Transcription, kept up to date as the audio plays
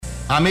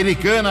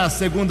Americana,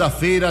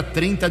 segunda-feira,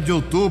 30 de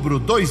outubro,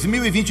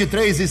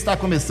 2023, está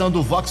começando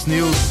o Vox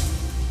News.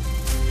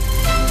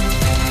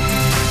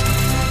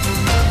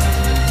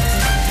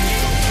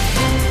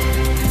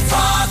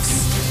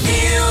 Vox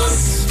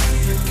News,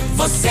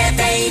 você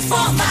bem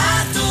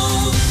informado.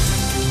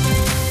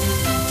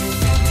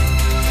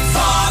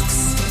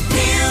 Vox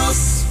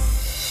News.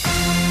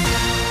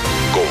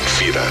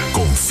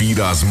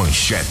 Confira as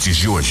manchetes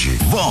de hoje.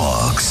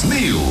 Vox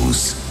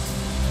News.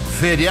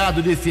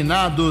 Feriado de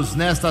finados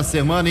nesta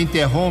semana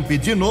interrompe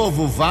de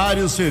novo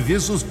vários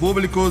serviços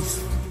públicos.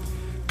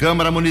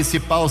 Câmara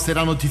Municipal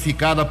será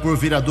notificada por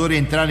vereador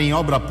entrar em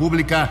obra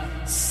pública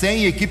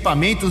sem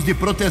equipamentos de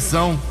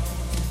proteção.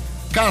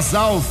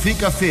 Casal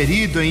fica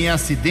ferido em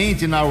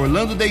acidente na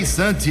Orlando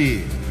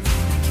Deissante.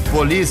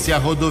 Polícia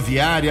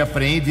Rodoviária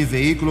apreende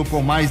veículo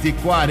com mais de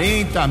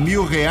R$40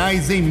 mil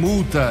em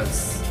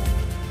multas.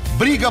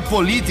 Briga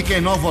política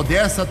em Nova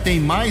Odessa tem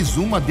mais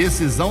uma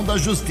decisão da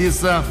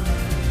Justiça.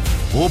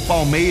 O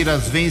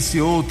Palmeiras vence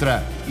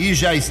outra e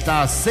já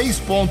está a 6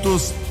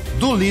 pontos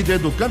do líder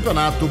do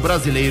Campeonato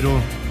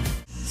Brasileiro.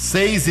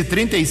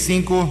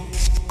 6h35.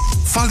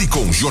 Fale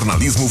com o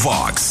Jornalismo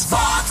Vox.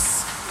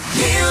 Vox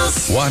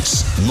News.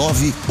 Vox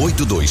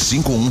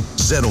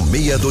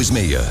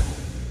 982510626.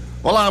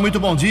 Olá, muito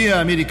bom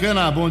dia,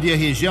 Americana, bom dia,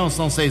 região.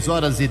 São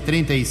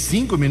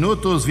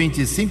 6h35,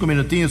 25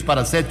 minutinhos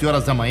para 7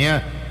 horas da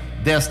manhã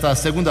desta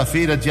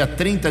segunda-feira, dia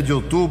 30 de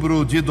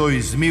outubro de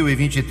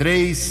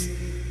 2023.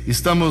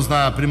 Estamos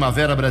na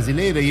Primavera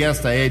Brasileira e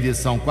esta é a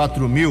edição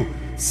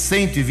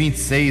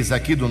 4126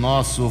 aqui do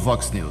nosso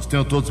Vox News.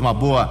 Tenham todos uma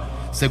boa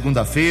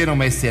segunda-feira,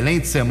 uma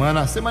excelente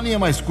semana, semaninha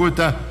mais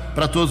curta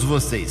para todos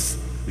vocês.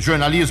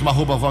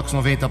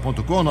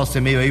 jornalismo@vox90.com, nosso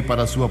e-mail aí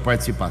para a sua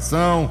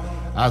participação,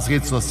 as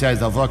redes sociais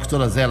da Vox,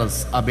 todas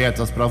elas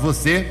abertas para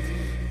você.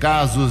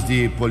 Casos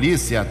de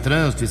polícia,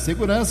 trânsito e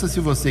segurança, se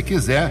você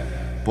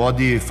quiser,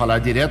 pode falar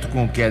direto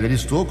com o Keller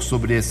Estocco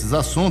sobre esses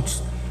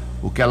assuntos.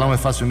 O Kelão é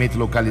facilmente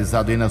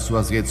localizado aí nas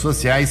suas redes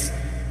sociais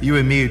e o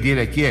e-mail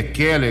dele aqui é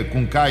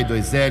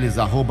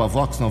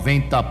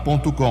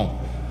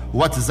keller@vox90.com. O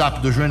WhatsApp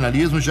do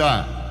jornalismo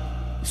já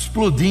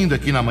explodindo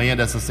aqui na manhã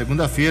dessa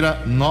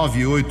segunda-feira,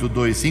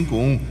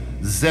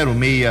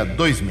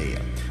 982510626.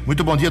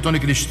 Muito bom dia, Tony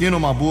Cristino,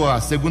 uma boa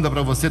segunda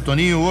para você,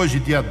 Toninho. Hoje,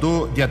 dia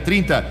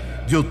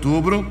 30 de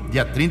outubro,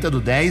 dia 30 do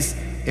 10,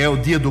 é o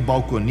dia do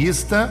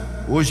balconista,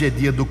 hoje é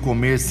dia do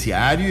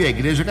comerciário e a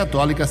Igreja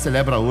Católica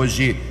celebra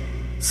hoje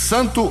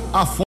Santo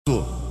Afonso.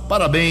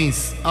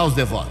 Parabéns aos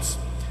devotos.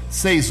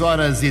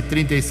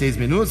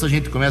 6h36, a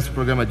gente começa o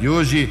programa de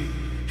hoje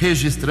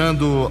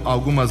registrando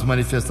algumas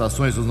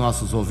manifestações dos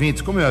nossos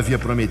ouvintes. Como eu havia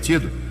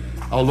prometido,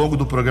 ao longo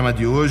do programa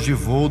de hoje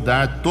vou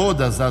dar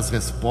todas as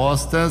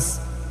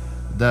respostas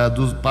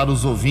para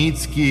os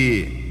ouvintes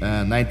que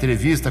na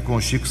entrevista com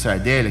o Chico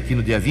Sardelli aqui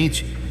no dia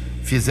 20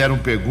 fizeram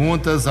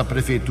perguntas. A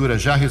prefeitura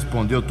já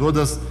respondeu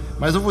todas,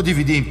 mas eu vou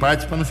dividir em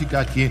partes para não ficar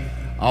aqui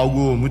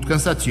algo muito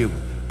cansativo.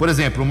 Por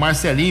exemplo, o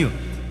Marcelinho,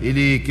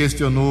 ele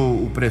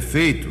questionou o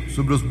prefeito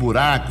sobre os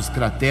buracos,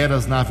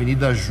 crateras na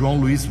Avenida João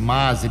Luiz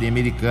Maser, em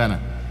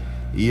Americana.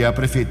 E a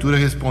prefeitura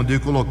respondeu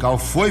que o local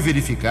foi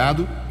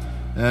verificado,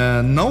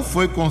 não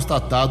foi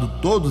constatado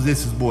todos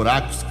esses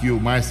buracos que o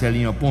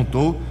Marcelinho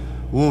apontou.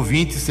 O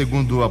ouvinte,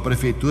 segundo a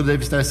prefeitura,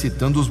 deve estar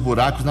citando os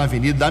buracos na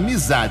Avenida da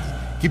Amizade,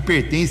 que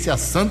pertence a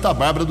Santa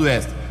Bárbara do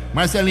Oeste.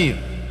 Marcelinho,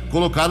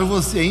 colocaram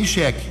você em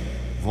xeque.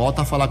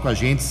 Volta a falar com a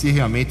gente se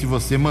realmente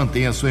você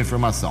mantém a sua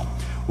informação.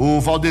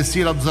 O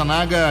Valdecir lá do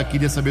Zanaga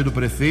queria saber do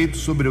prefeito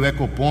sobre o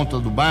ecoponto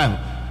do bairro.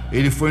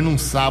 Ele foi num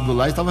sábado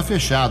lá e estava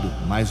fechado,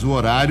 mas o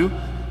horário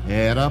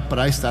era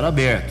para estar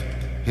aberto.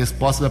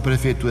 Resposta da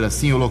prefeitura: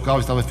 sim, o local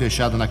estava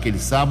fechado naquele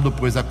sábado,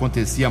 pois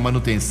acontecia a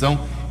manutenção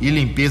e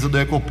limpeza do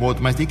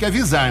ecoponto, mas tem que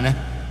avisar, né?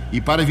 E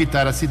para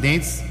evitar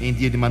acidentes em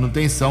dia de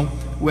manutenção,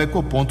 o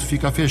ecoponto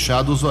fica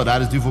fechado. Os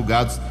horários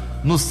divulgados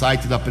no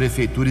site da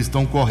prefeitura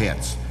estão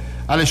corretos.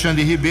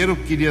 Alexandre Ribeiro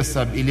queria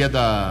saber, ele é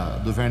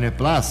do Werner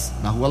Place,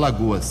 na Rua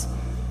Lagoas,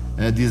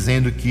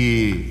 dizendo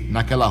que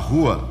naquela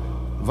rua,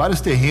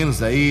 vários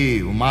terrenos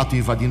aí, o mato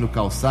invadindo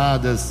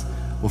calçadas,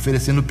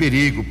 oferecendo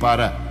perigo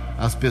para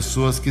as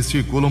pessoas que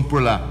circulam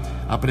por lá.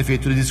 A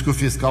prefeitura disse que o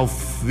fiscal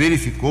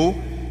verificou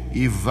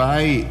e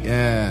vai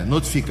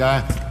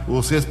notificar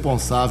os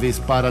responsáveis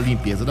para a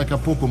limpeza. Daqui a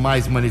pouco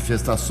mais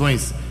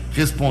manifestações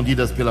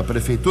respondidas pela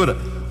prefeitura.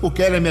 O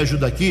Keller me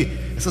ajuda aqui.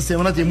 Essa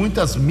semana tem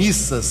muitas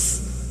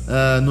missas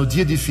no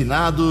dia de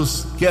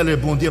finados. Keller,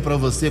 bom dia para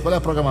você. Qual é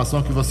a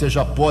programação que você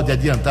já pode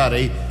adiantar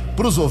aí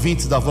para os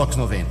ouvintes da Vox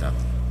 90?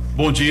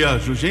 Bom dia,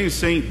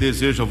 Jugensen.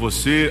 Desejo a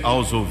você,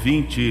 aos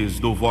ouvintes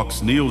do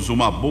Vox News,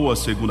 uma boa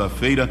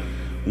segunda-feira,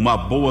 uma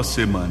boa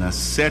semana.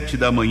 7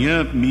 da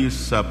manhã,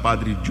 missa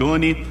Padre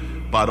Johnny,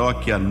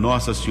 paróquia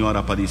Nossa Senhora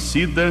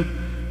Aparecida,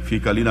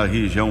 fica ali na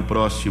região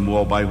próximo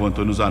ao bairro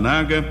Antônio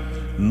Zanaga.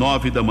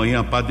 9 da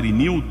manhã, Padre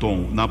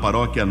Newton, na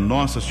paróquia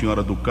Nossa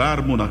Senhora do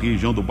Carmo, na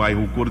região do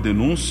bairro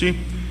Cordenunce.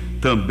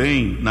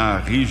 Também na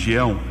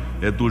região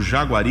do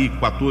Jaguari,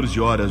 14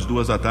 horas,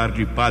 2 da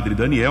tarde, Padre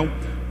Daniel.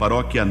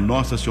 paróquia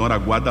Nossa Senhora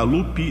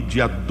Guadalupe.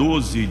 Dia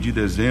 12 de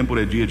dezembro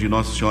é dia de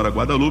Nossa Senhora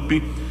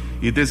Guadalupe.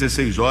 E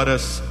 16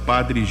 horas,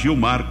 Padre Gil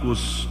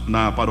Marcos,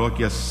 na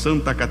paróquia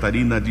Santa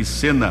Catarina de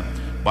Sena,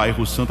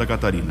 bairro Santa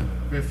Catarina.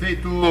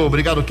 Perfeito,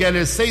 obrigado,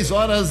 Keller.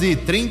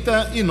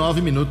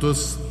 6:39.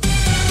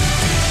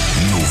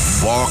 No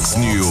Fox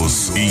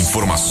News,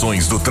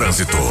 informações do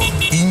trânsito,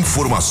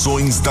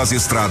 informações das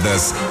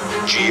estradas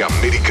de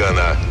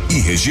Americana e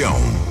região,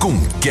 com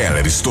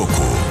Keller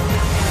Estocco.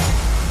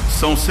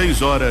 São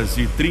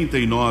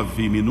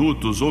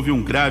 6:39. Houve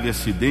um grave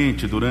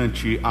acidente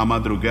durante a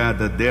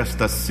madrugada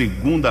desta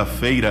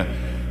segunda-feira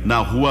na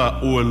rua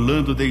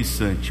Orlando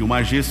Deissante.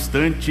 Uma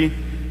gestante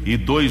e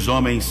 2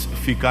 homens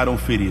ficaram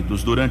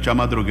feridos. Durante a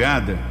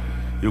madrugada,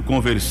 eu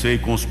conversei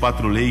com os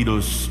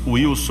patrulheiros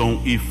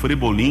Wilson e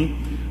Frebolin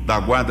da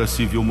Guarda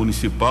Civil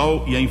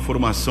Municipal, e a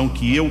informação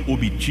que eu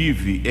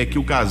obtive é que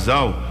o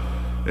casal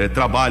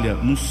trabalha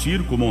num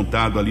circo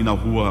montado ali na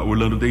rua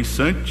Orlando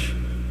Deissante.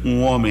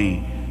 Um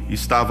homem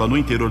estava no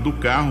interior do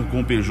carro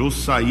com o Peugeot,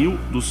 saiu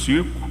do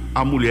circo,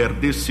 a mulher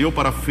desceu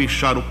para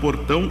fechar o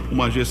portão,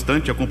 uma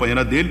gestante, a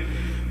companheira dele,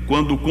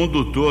 quando o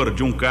condutor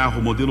de um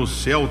carro modelo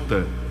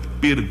Celta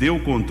perdeu o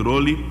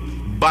controle,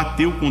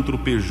 bateu contra o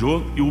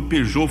Peugeot e o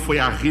Peugeot foi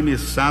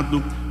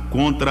arremessado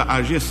contra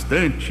a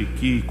gestante,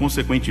 que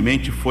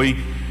consequentemente foi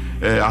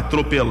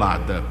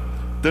atropelada.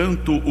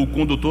 Tanto o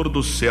condutor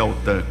do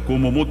Celta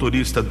como o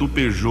motorista do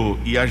Peugeot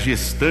e a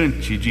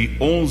gestante de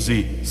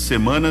 11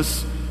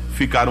 semanas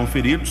ficaram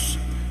feridos.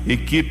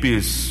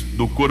 Equipes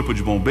do Corpo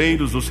de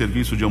Bombeiros, do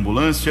Serviço de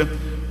Ambulância,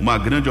 uma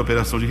grande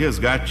operação de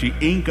resgate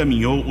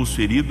encaminhou os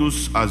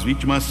feridos, as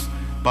vítimas,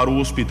 para o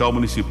Hospital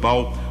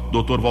Municipal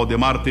Dr.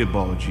 Valdemar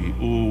Tebaldi.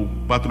 O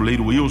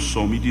patrulheiro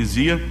Wilson me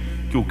dizia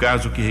que o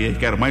caso que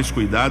requer mais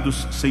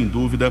cuidados, sem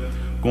dúvida,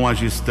 com a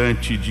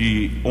gestante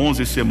de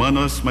 11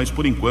 semanas, mas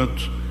por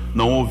enquanto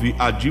não houve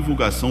a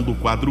divulgação do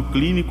quadro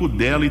clínico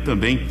dela e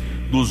também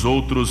dos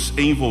outros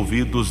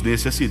envolvidos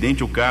nesse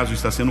acidente. O caso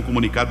está sendo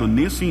comunicado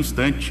nesse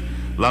instante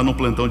lá no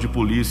plantão de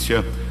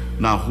polícia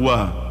na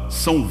rua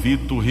São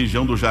Vito,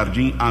 região do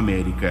Jardim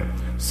América.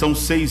 São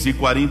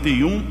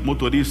 6:41,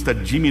 motorista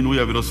diminui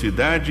a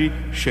velocidade,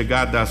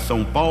 chegada a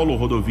São Paulo,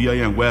 rodovia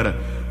Anhanguera,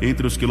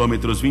 entre os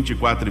quilômetros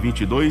 24 e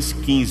 22,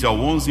 15 ao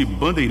 11,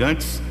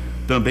 Bandeirantes,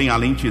 também a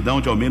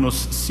lentidão de ao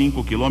menos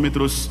 5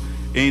 quilômetros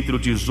entre o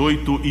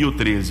 18 e o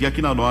 13. E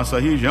aqui na nossa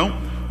região,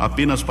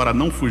 apenas para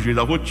não fugir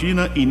da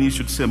rotina,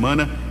 início de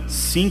semana,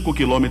 5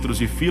 quilômetros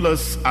de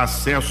filas,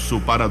 acesso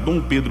para Dom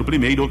Pedro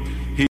I,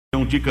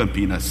 região de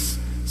Campinas.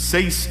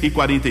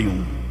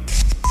 6:41.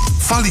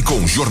 Fale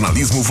com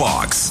Jornalismo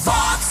Vox.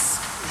 Vox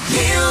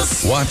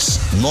News. Vox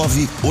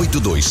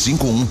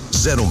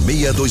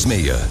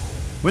 982510626.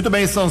 Muito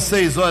bem, são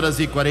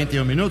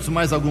 6:41.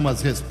 Mais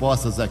algumas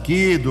respostas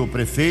aqui do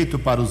prefeito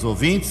para os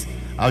ouvintes.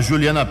 A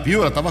Juliana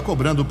Pio estava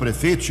cobrando o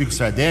prefeito Chico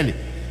Sardelli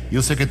e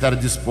o secretário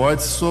de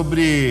esportes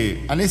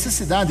sobre a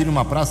necessidade de ir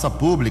numa praça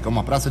pública,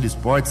 uma praça de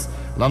esportes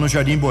lá no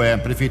Jardim Boé. A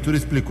prefeitura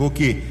explicou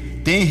que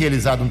tem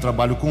realizado um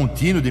trabalho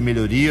contínuo de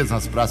melhorias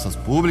nas praças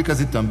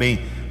públicas e também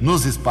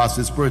nos espaços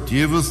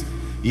esportivos,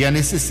 e a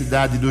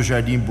necessidade do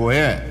Jardim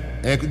Boé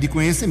é de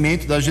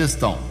conhecimento da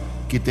gestão,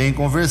 que tem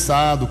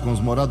conversado com os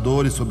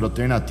moradores sobre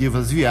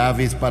alternativas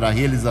viáveis para a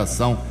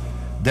realização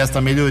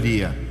desta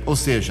melhoria. Ou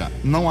seja,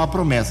 não há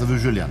promessa, viu,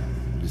 Juliano?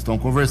 Eles estão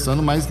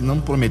conversando, mas não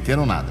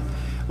prometeram nada.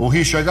 O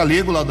Richard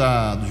Galego, lá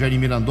do Jardim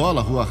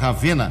Mirandola, rua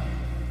Ravena,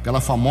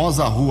 aquela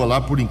famosa rua lá,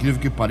 por incrível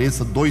que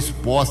pareça, 2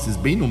 postes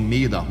bem no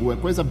meio da rua, é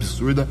coisa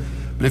absurda.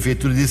 A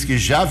prefeitura disse que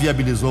já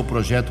viabilizou o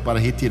projeto para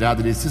a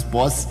retirada desses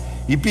postes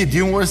e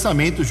pediu um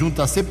orçamento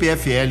junto à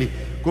CPFL,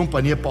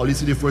 Companhia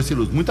Paulista de Força e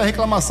Luz. Muita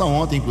reclamação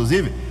ontem,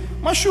 inclusive.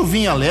 Uma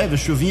chuvinha leve,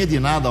 chuvinha de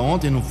nada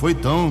ontem, não foi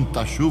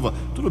tanta chuva.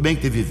 Tudo bem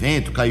que teve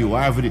vento, caiu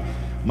árvore,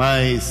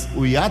 mas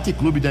o Iate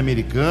Clube de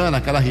Americana,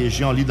 aquela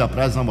região ali da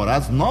Praia dos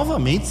Namorados,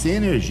 novamente sem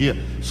energia.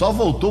 Só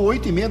voltou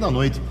 8:30 da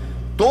noite.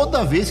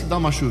 Toda vez que dá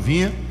uma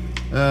chuvinha,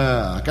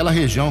 aquela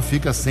região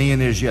fica sem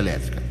energia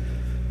elétrica.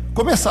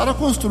 Começaram a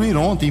construir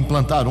ontem,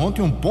 implantar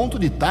ontem um ponto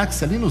de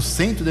táxi ali no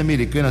centro de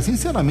Americana.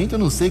 Sinceramente, eu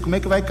não sei como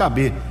é que vai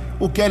caber.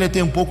 O Keller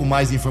tem um pouco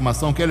mais de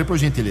informação. Keller, por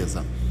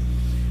gentileza.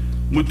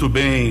 Muito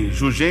bem,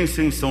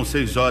 Jugensen, são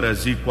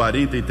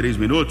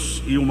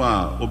 6:43 e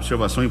uma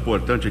observação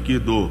importante aqui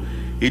do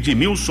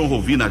Edmilson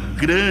Rovina,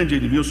 grande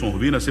Edmilson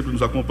Rovina, sempre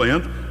nos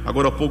acompanhando.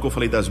 Agora há pouco eu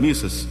falei das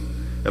missas,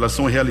 elas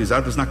são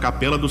realizadas na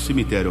Capela do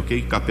Cemitério,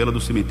 ok? Capela do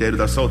Cemitério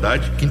da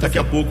Saudade. Daqui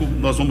a pouco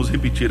nós vamos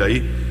repetir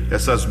aí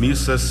essas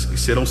missas que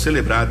serão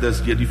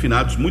celebradas dia de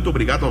finados. Muito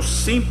obrigado ao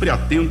sempre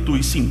atento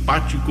e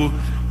simpático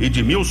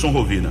Edmilson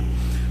Rovina.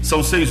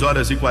 São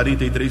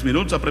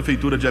 6:43. A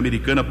Prefeitura de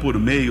Americana, por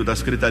meio da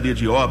Secretaria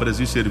de Obras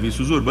e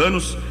Serviços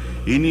Urbanos,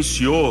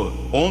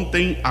 iniciou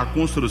ontem a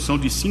construção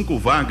de 5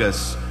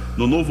 vagas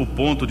no novo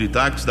ponto de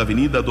táxi da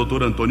Avenida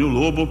Doutor Antônio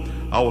Lobo,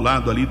 ao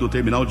lado ali do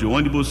terminal de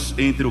ônibus,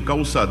 entre o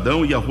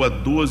Calçadão e a Rua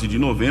 12 de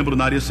Novembro,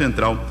 na área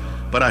central.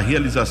 Para a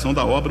realização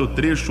da obra, o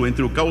trecho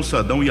entre o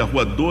calçadão e a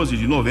rua 12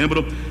 de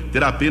novembro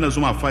terá apenas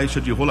uma faixa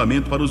de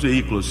rolamento para os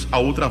veículos. A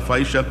outra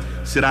faixa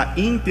será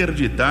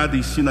interditada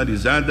e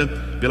sinalizada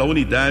pela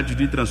unidade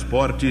de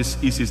transportes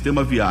e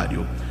sistema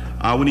viário.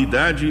 A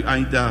unidade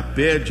ainda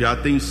pede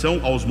atenção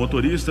aos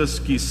motoristas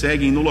que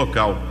seguem no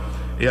local.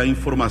 É a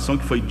informação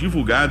que foi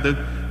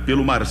divulgada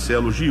pelo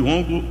Marcelo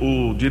Giongo,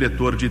 o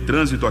diretor de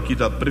trânsito aqui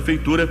da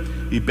prefeitura,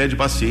 e pede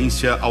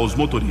paciência aos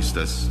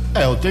motoristas.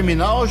 O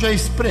terminal já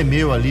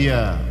espremeu ali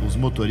os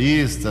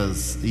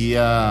motoristas e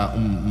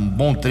um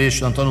bom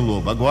trecho do Antônio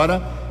Lobo.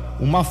 Agora,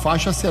 uma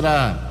faixa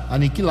será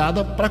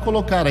aniquilada para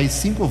colocar aí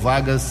 5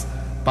 vagas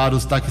para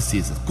os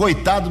taxistas.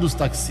 Coitado dos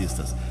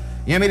taxistas.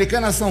 Em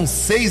Americana são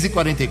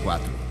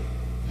 6h44.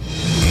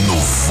 No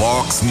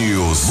Fox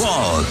News.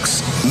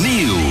 Fox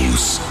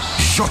News.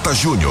 J.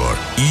 Júnior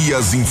e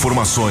as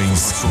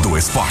informações do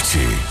esporte.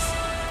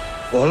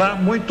 Olá,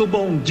 muito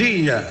bom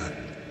dia.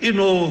 E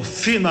no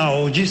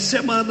final de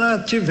semana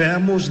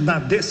tivemos na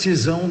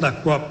decisão da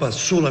Copa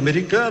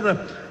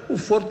Sul-Americana o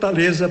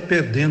Fortaleza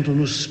perdendo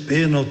nos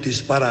pênaltis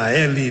para a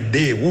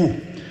LDU.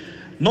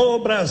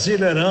 No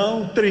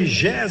Brasileirão,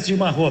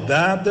 30ª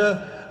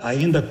rodada,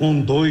 ainda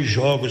com 2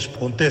 jogos para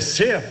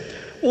acontecer,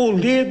 o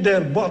líder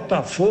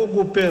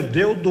Botafogo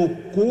perdeu do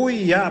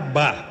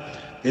Cuiabá.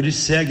 Ele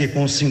segue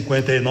com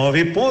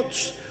 59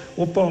 pontos,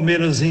 o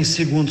Palmeiras em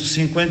segundo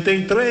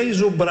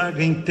 53, o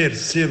Braga em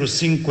terceiro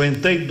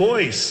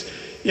 52,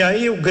 e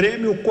aí o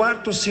Grêmio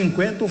quarto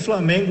 50, o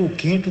Flamengo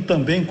quinto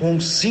também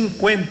com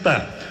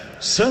 50.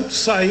 Santos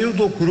saiu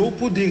do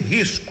grupo de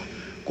risco,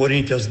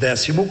 Corinthians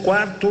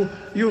 14º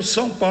e o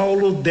São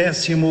Paulo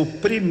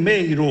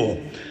 11º.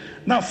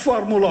 Na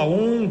Fórmula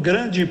 1,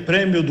 Grande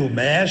Prêmio do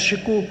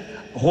México,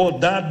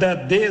 rodada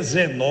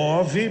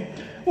 19,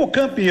 o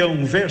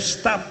campeão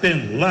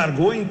Verstappen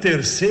largou em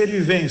terceiro e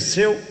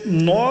venceu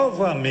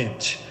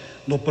novamente.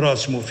 No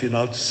próximo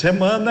final de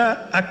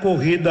semana, a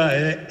corrida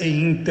é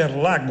em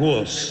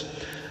Interlagos.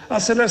 A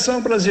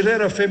seleção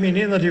brasileira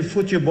feminina de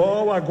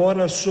futebol,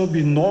 agora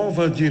sob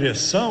nova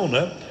direção,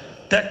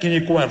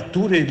 Técnico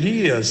Arthur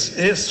Elias,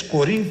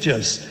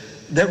 ex-Corinthians,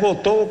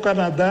 derrotou o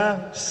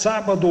Canadá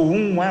sábado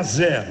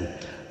 1-0.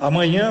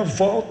 Amanhã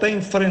volta a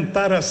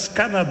enfrentar as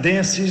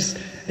canadenses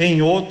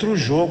em outro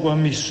jogo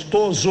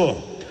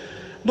amistoso.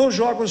 Nos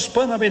Jogos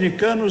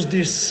Pan-Americanos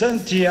de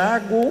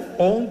Santiago,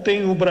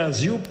 ontem o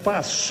Brasil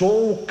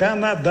passou o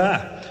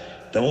Canadá.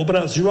 Então o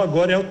Brasil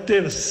agora é o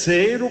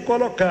terceiro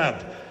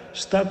colocado.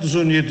 Estados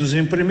Unidos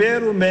em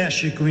primeiro,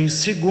 México em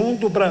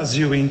segundo,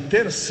 Brasil em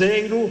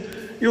terceiro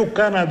e o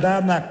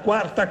Canadá na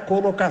 4ª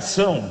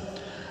colocação.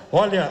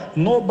 Olha,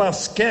 no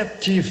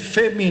basquete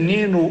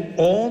feminino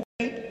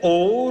ontem,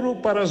 ouro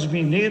para as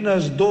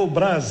meninas do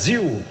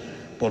Brasil.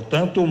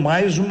 Portanto,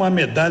 mais uma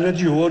medalha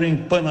de ouro em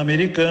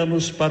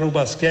Pan-Americanos para o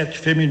basquete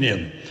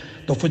feminino.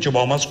 No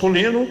futebol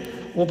masculino,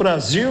 o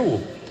Brasil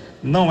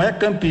não é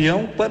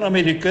campeão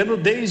pan-americano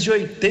desde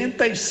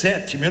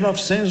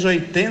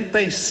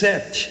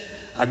 1987.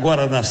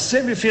 Agora, nas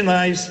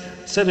semifinais,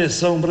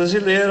 seleção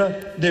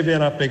brasileira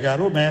deverá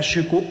pegar o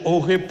México ou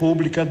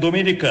República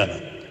Dominicana.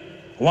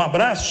 Um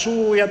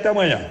abraço e até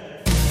amanhã.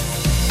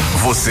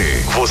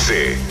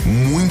 Você,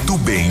 muito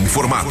bem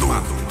informado.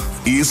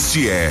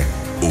 Este é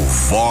o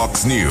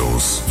Fox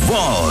News.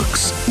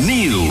 Fox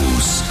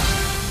News.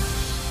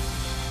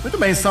 Muito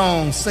bem,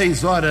 são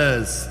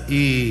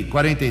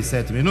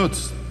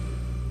 6h47.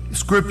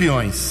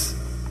 Escorpiões.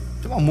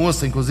 Tem uma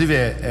moça, inclusive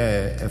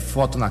é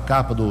foto na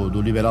capa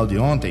do Liberal de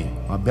ontem,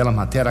 uma bela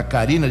matéria, a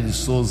Karina de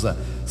Souza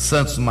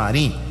Santos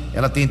Marim.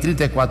 Ela tem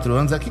 34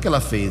 anos. O que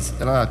ela fez?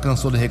 Ela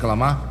cansou de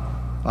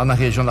reclamar lá na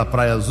região da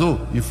Praia Azul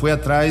e foi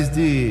atrás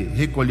de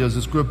recolher os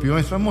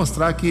escorpiões para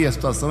mostrar que a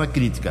situação é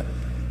crítica.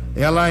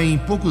 Ela, em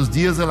poucos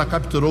dias, ela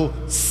capturou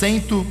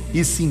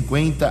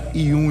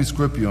 151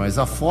 escorpiões.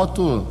 A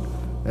foto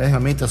é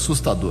realmente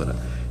assustadora.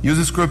 E os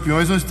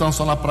escorpiões não estão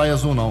só na Praia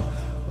Azul, não.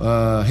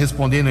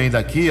 Respondendo ainda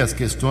aqui as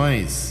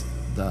questões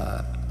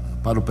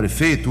para o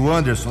prefeito, o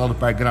Anderson, lá do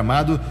Parque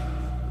Gramado,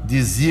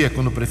 dizia,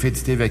 quando o prefeito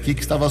esteve aqui,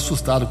 que estava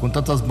assustado com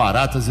tantas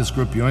baratas e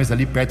escorpiões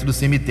ali perto do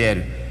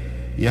cemitério.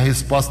 E a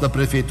resposta da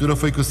prefeitura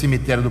foi que o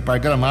cemitério do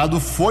Parque Gramado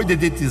foi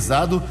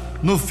dedetizado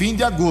no fim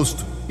de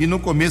agosto e no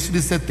começo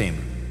de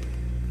setembro.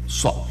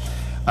 Só.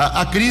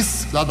 A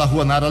Cris, lá da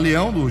rua Nara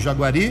Leão, do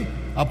Jaguari,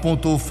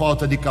 apontou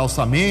falta de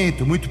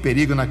calçamento, muito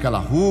perigo naquela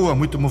rua,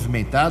 muito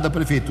movimentada. A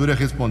prefeitura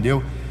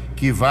respondeu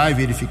que vai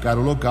verificar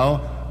o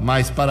local,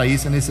 mas para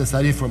isso é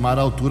necessário informar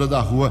a altura da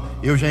rua.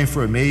 Eu já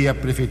informei e a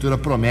prefeitura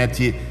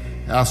promete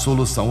a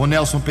solução. O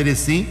Nelson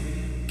Perecim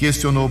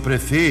questionou o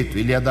prefeito.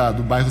 Ele é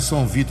do bairro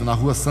São Vito, na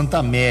rua Santa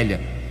Amélia.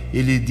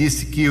 Ele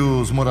disse que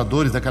os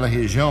moradores daquela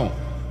região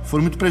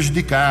foram muito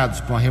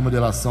prejudicados com a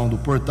remodelação do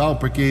portal,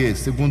 porque,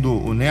 segundo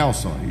o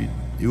Nelson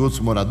e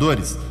outros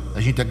moradores, a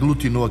gente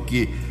aglutinou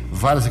aqui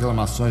várias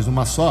reclamações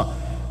numa só,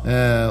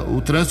 o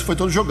trânsito foi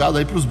todo jogado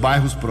aí para os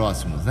bairros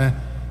próximos, né?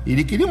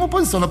 Ele queria uma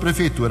posição da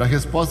prefeitura. A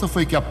resposta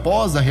foi que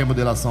após a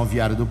remodelação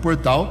viária do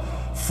portal,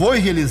 foi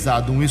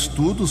realizado um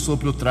estudo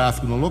sobre o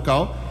tráfego no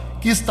local,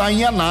 que está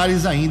em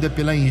análise ainda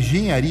pela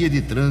Engenharia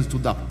de Trânsito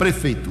da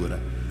Prefeitura.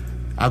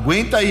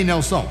 Aguenta aí,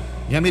 Nelson.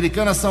 Em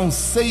Americana são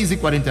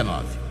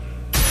 6h49.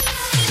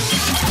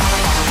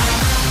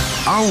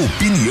 A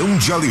opinião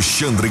de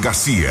Alexandre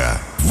Garcia.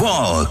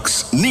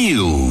 Vox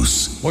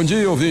News. Bom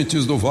dia,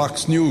 ouvintes do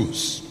Vox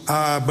News.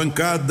 A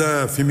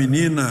bancada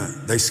feminina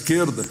da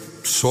esquerda,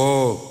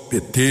 PSOL,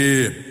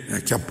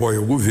 PT, que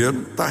apoia o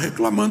governo, está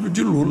reclamando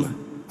de Lula.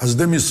 As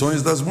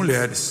demissões das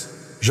mulheres.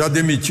 Já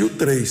demitiu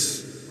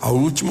 3. A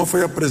última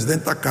foi a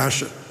presidente da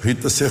Caixa,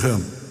 Rita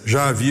Serrano.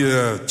 Já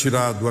havia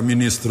tirado a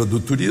ministra do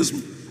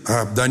Turismo,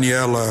 a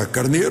Daniela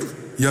Carneiro,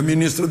 e a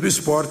ministra do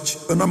Esporte,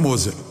 Ana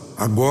Moser.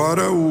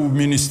 Agora o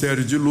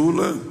Ministério de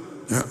Lula,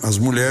 as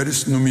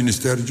mulheres no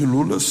Ministério de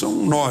Lula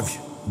são 9,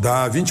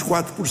 dá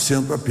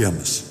 24%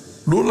 apenas.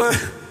 Lula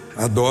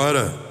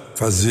adora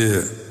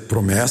fazer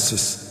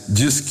promessas,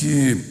 diz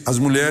que as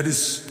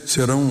mulheres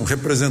serão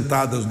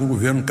representadas no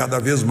governo cada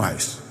vez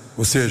mais.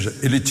 Ou seja,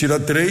 ele tira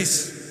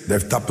 3,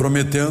 deve estar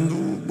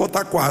prometendo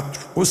botar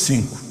 4 ou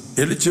 5.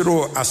 Ele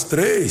tirou as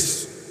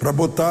 3 para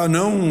botar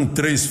não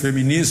 3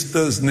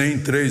 feministas nem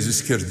 3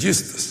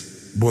 esquerdistas,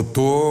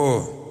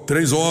 botou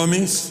 3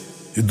 homens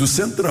e do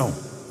centrão,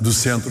 do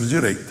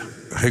centro-direita,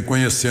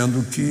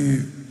 reconhecendo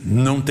que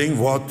não tem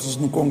votos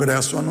no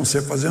Congresso a não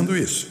ser fazendo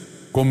isso.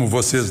 Como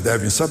vocês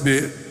devem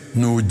saber,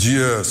 no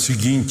dia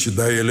seguinte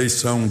da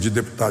eleição de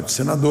deputados e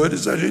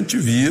senadores, a gente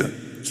via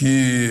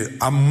que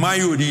a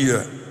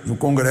maioria no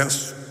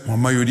Congresso, uma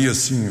maioria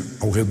assim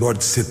ao redor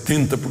de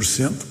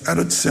 70%,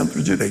 era de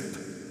centro-direita.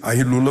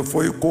 Aí Lula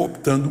foi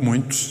cooptando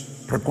muitos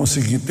para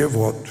conseguir ter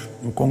voto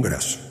no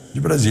Congresso.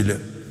 De Brasília.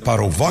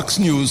 Para o Vox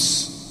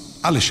News,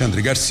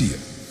 Alexandre Garcia.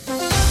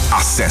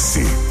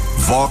 Acesse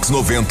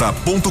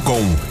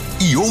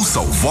vox90.com e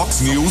ouça o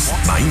Vox News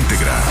na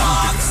íntegra.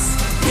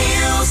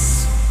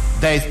 News.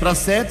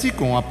 6:50,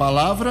 com a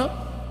palavra,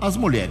 as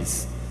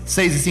mulheres.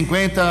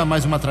 6h50,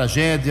 mais uma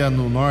tragédia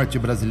no norte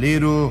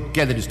brasileiro.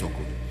 Queda de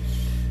Estocco.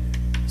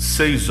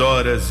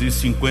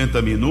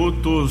 6h50.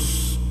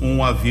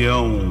 Um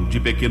avião de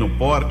pequeno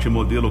porte,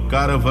 modelo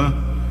Caravan,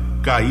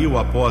 caiu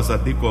após a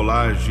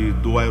decolagem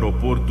do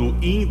Aeroporto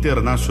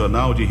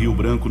Internacional de Rio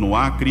Branco, no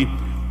Acre,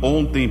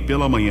 ontem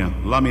pela manhã.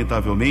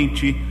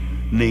 Lamentavelmente,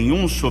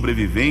 nenhum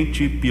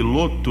sobrevivente,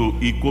 piloto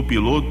e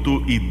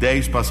copiloto e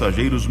 10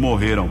 passageiros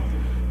morreram.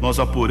 Nós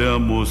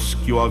apuramos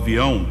que o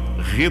avião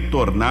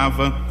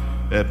retornava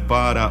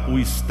para o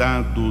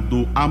estado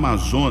do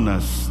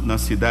Amazonas, na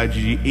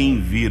cidade de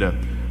Envira.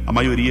 A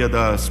maioria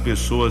das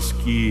pessoas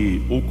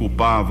que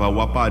ocupava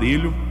o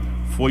aparelho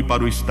foi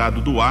para o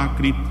estado do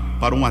Acre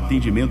para um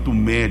atendimento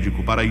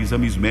médico, para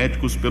exames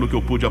médicos, pelo que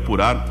eu pude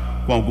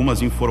apurar com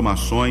algumas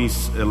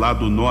informações lá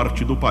do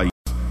norte do país.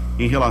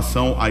 Em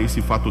relação a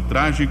esse fato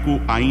trágico,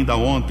 ainda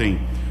ontem,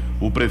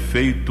 o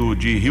prefeito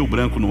de Rio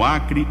Branco, no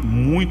Acre,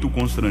 muito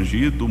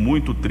constrangido,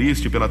 muito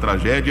triste pela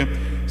tragédia,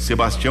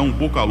 Sebastião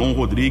Bocalon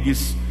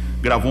Rodrigues,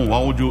 gravou um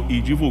áudio e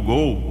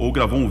divulgou, ou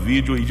gravou um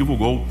vídeo e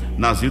divulgou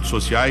nas redes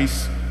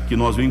sociais, que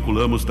nós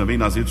vinculamos também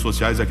nas redes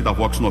sociais aqui da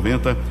Vox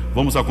 90.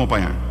 Vamos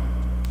acompanhar.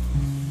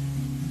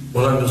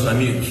 Olá, meus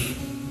amigos.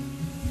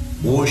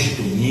 Hoje,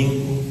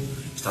 domingo,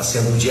 está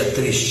sendo um dia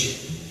triste.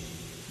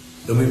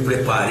 Eu me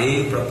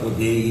preparei para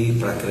poder ir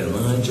para a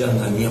Crelândia,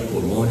 na minha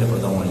colônia, para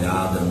dar uma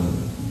olhada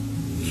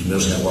nos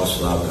meus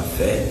negócios lá do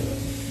café.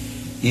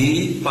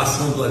 E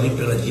passando ali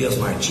pela Dias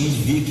Martins,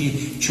 vi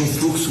que tinha um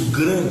fluxo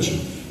grande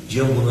de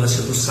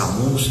ambulância do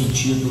SAMU no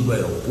sentido do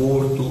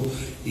aeroporto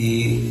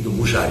e do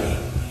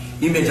Bujari.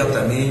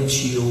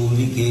 Imediatamente eu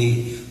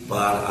liguei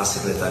para a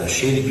secretária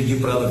Sheila e pedi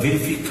para ela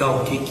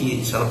verificar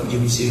se ela podia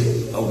me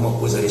dizer alguma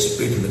coisa a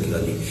respeito daquilo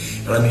ali.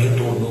 Ela me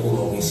retornou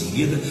logo em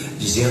seguida,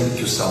 dizendo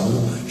que o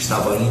SAMU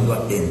estava indo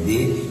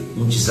atender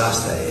um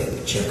desastre aéreo,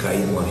 tinha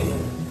caído um avião.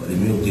 Falei,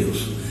 meu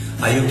Deus.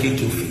 Aí o que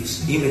eu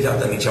fiz?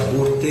 Imediatamente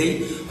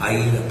abortei a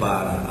ida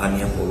para a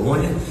minha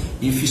colônia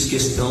e fiz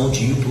questão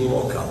de ir para o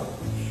local.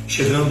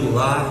 Chegando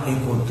lá,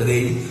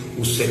 encontrei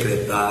o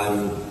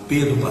secretário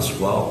Pedro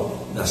Pascoal,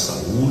 da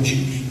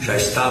Saúde, já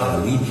estava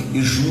ali,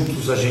 e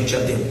juntos a gente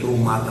adentrou o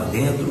mato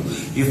adentro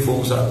e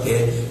fomos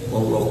até o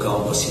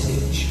local do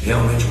acidente.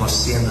 Realmente uma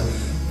cena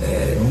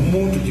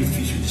muito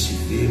difícil de se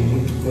ver,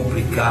 muito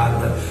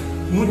complicada,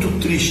 muito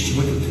triste,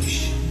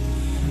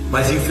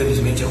 mas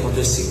infelizmente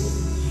aconteceu.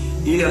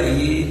 E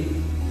aí,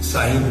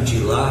 saindo de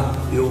lá,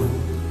 eu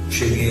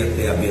cheguei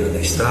até a beira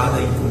da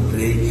estrada e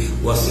encontrei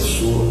o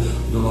assessor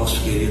do nosso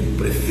querido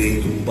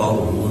prefeito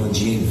Paulo Juan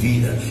de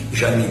Envira, que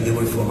já me deu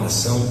a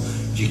informação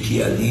de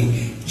que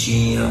ali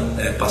tinha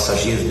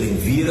passageiros do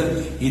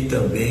Envira e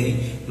também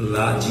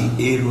lá de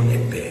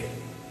Elunepé.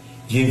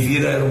 De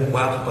Envira eram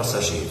 4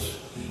 passageiros.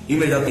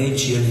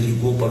 Imediatamente ele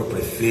ligou para o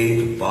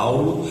prefeito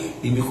Paulo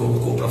e me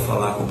colocou para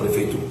falar com o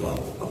prefeito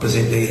Paulo.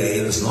 Apresentei a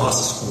eles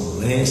nossas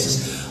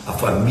condolências, a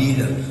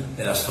família,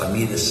 as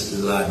famílias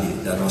lá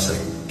da nossa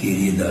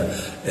querida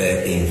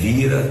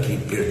Envira, que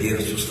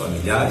perderam seus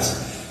familiares,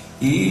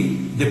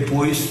 e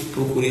depois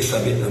procurei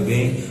saber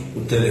também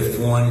o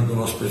telefone do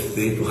nosso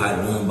prefeito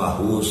Railan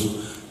Barroso,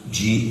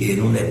 de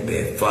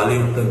Enunepé. Falei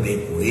também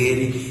com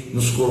ele,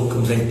 nos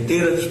colocamos à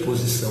inteira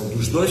disposição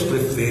dos dois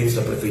prefeitos,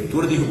 a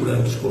Prefeitura de Rio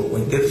Branco se colocou à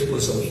inteira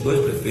disposição dos dois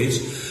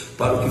prefeitos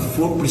para o que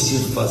for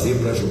preciso fazer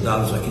para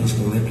ajudá-los aqui nesse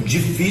momento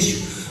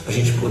difícil a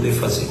gente poder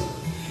fazer.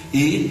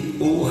 E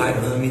o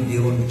Rainan me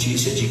deu a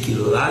notícia de que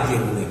lá de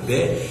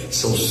Enunepé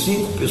são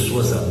 5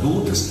 pessoas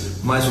adultas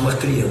mais uma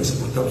criança,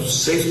 portanto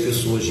 6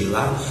 pessoas de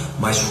lá,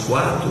 mais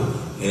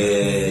 4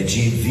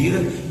 de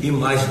Vira e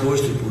mais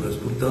 2 tripulantes,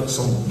 portanto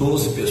são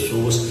 12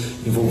 pessoas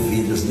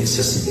envolvidas nesse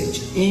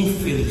acidente,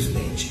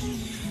 infelizmente.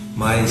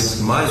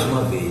 Mas mais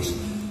uma vez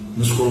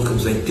nos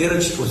colocamos à inteira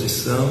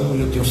disposição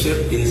e eu tenho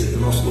certeza que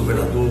o nosso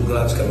governador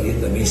Gladys Caminete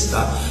também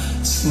está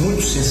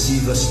muito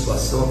sensível à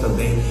situação,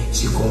 também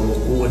se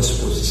colocou à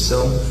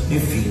disposição.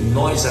 Enfim,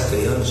 nós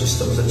acreanos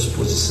estamos à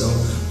disposição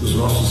dos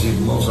nossos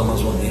irmãos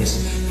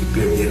amazonenses que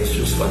perderam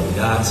seus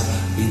familiares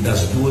e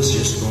das duas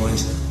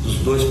gestões dos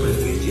dois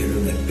prefeitos de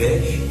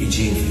Enunepé e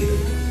de Envira.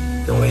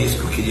 Então é isso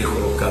que eu queria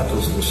colocar a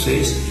todos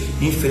vocês.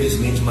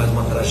 Infelizmente mais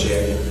uma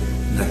tragédia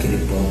naquele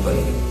ponto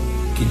ali.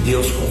 Que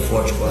Deus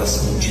conforte o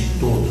coração de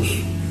todos.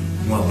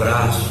 Um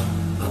abraço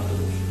a todos.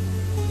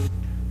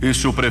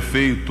 Este é o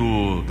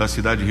prefeito da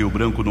cidade de Rio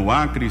Branco, no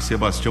Acre,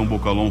 Sebastião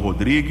Bocalon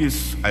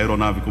Rodrigues. A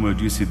aeronave, como eu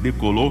disse,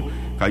 decolou,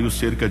 caiu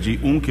cerca de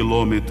 1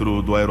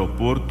 quilômetro do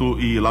aeroporto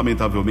e,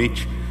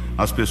 lamentavelmente,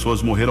 as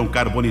pessoas morreram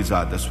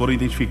carbonizadas. Foram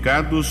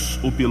identificados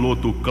o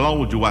piloto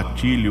Cláudio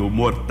Atílio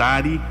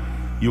Mortari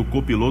e o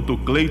copiloto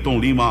Cleiton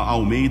Lima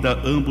Almeida,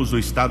 ambos do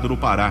estado do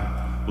Pará.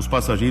 Os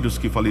passageiros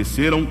que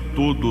faleceram,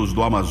 todos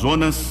do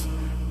Amazonas: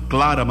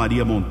 Clara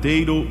Maria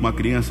Monteiro, uma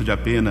criança de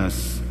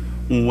apenas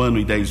 1 ano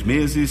e 10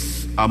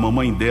 meses, a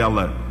mamãe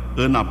dela,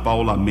 Ana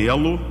Paula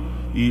Melo,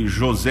 e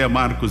José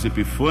Marcos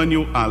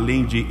Epifânio,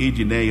 além de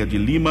Edneia de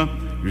Lima,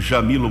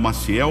 Jamilo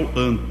Maciel,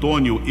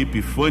 Antônio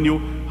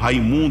Epifânio,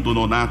 Raimundo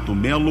Nonato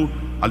Melo,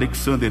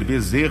 Alexander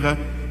Bezerra,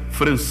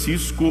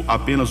 Francisco,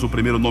 apenas o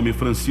primeiro nome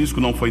Francisco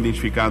não foi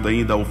identificado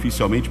ainda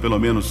oficialmente, pelo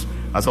menos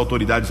as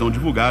autoridades não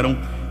divulgaram,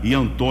 e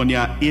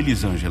Antônia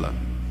Elisângela.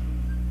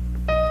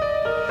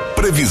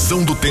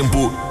 Previsão do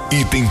tempo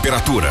e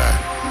temperatura.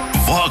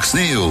 Vox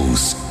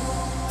News.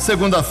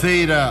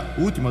 Segunda-feira,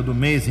 última do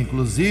mês,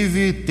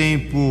 inclusive,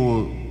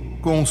 tempo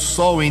com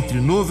sol entre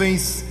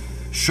nuvens,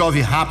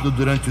 chove rápido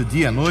durante o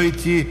dia e a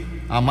noite.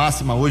 A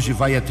máxima hoje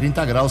vai a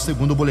 30 graus,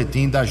 segundo o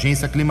boletim da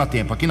agência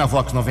Climatempo. Aqui na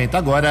Vox 90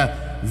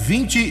 agora,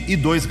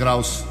 22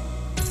 graus.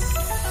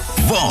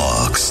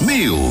 Vox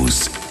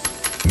News.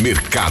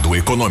 Mercado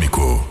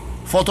Econômico.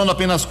 Faltando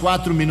apenas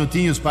 4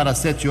 minutinhos para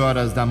 7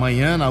 horas da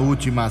manhã, na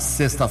última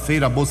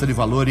sexta-feira, a Bolsa de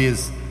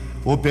Valores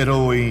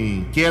operou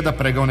em queda,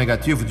 pregão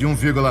negativo de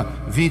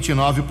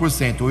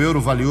 1,29%. O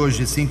euro vale hoje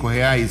R$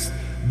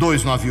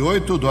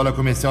 5,298. O dólar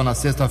comercial na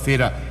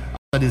sexta-feira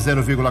de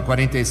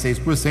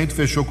 0,46%,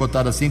 fechou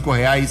cotado a R$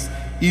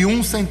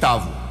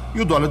 5,01.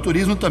 E o dólar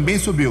turismo também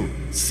subiu, R$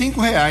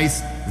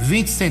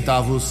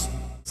 5,20.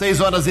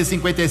 6 horas e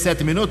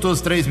 57 minutos,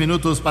 3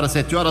 minutos para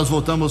 7 horas.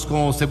 Voltamos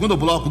com o segundo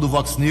bloco do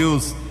Vox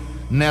News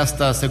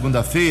nesta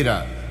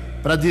segunda-feira,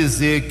 para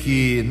dizer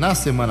que na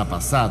semana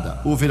passada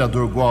o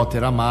vereador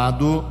Walter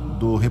Amado,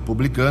 do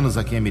Republicanos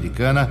aqui em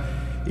Americana,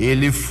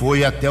 ele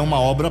foi até uma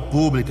obra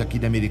pública aqui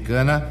de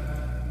Americana,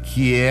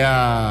 que é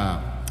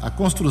a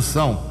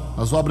construção,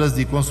 as obras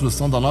de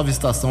construção da nova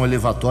estação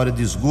elevatória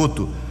de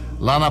esgoto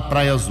lá na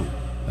Praia Azul.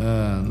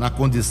 Na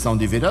condição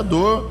de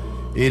vereador,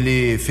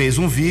 ele fez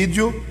um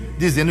vídeo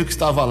dizendo que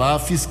estava lá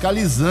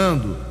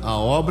fiscalizando a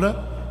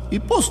obra e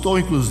postou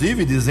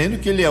inclusive dizendo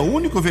que ele é o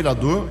único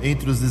vereador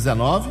entre os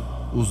 19,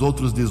 os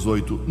outros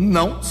 18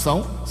 não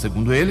são,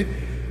 segundo ele,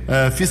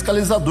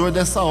 fiscalizador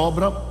dessa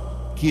obra,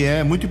 que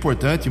é muito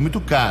importante,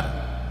 muito cara.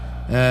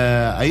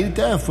 Aí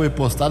até foi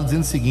postado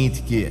dizendo o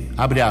seguinte, que,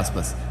 abre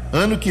aspas,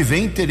 ano que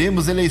vem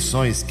teremos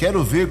eleições,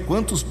 quero ver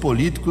quantos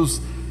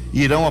políticos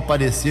irão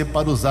aparecer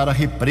para usar a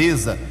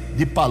represa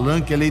de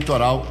palanque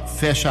eleitoral,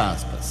 fecha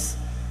aspas.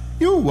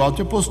 E o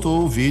Walter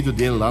postou o vídeo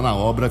dele lá na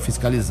obra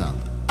fiscalizando.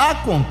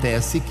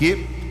 Acontece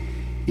que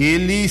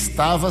ele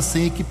estava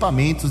sem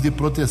equipamentos de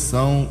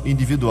proteção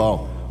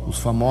individual, os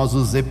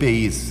famosos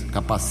EPIs,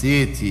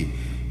 capacete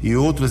e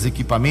outros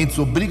equipamentos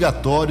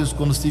obrigatórios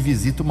quando se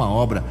visita uma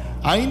obra,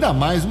 ainda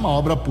mais uma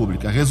obra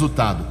pública.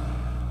 Resultado,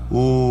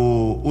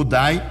 o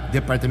DAI,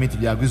 Departamento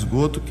de Água e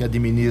Esgoto, que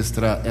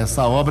administra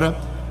essa obra,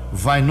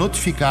 vai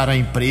notificar a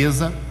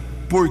empresa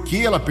porque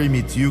ela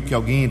permitiu que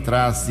alguém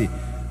entrasse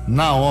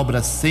na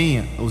obra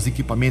sem os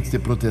equipamentos de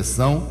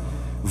proteção,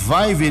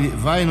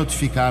 vai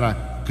notificar a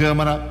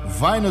Câmara,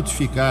 vai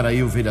notificar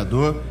aí o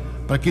vereador,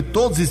 para que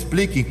todos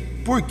expliquem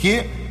por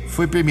que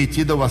foi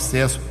permitido o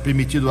acesso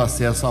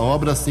à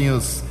obra sem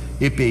os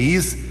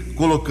EPIs,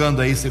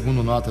 colocando aí,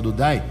 segundo nota do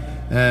DAI,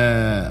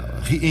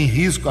 em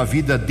risco a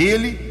vida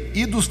dele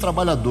e dos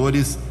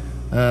trabalhadores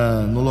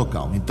no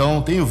local.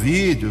 Então tem o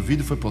vídeo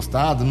foi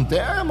postado, não tem,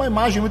 é uma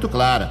imagem muito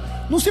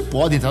clara. Não se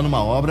pode entrar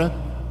numa obra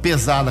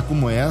pesada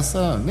como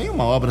essa,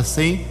 nenhuma obra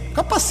sem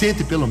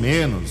capacete, pelo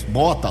menos,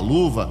 bota,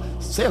 luva,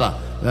 sei lá,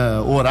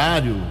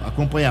 horário,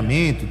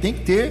 acompanhamento, tem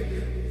que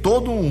ter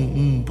todo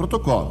um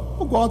protocolo.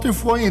 O Walter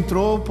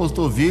entrou,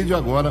 postou vídeo,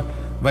 agora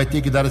vai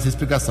ter que dar essa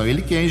explicação.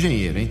 Ele que é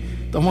engenheiro, hein?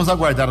 Então vamos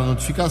aguardar a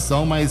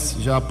notificação, mas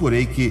já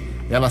apurei que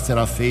ela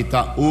será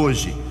feita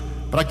hoje,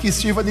 para que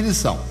sirva de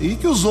lição. E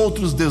que os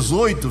outros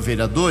 18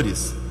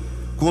 vereadores,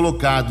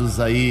 colocados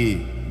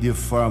aí de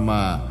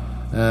forma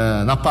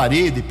na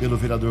parede pelo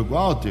vereador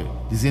Walter,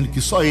 dizendo que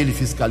só ele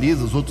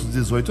fiscaliza, os outros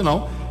 18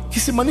 não, que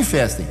se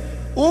manifestem.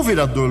 O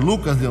vereador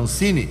Lucas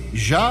Leoncini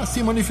já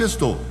se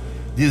manifestou,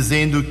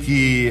 dizendo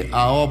que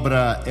a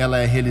obra ela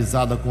é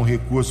realizada com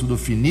recurso do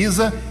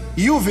Finisa,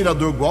 e o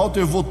vereador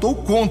Walter votou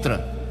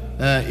contra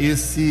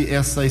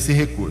esse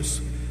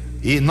recurso.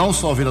 E não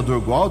só o vereador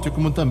Walter,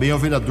 como também o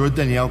vereador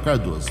Daniel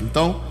Cardoso.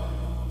 Então,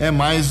 é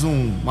mais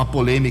uma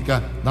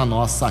polêmica na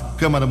nossa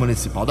Câmara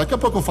Municipal. Daqui a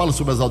pouco eu falo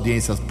sobre as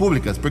audiências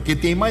públicas, porque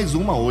tem mais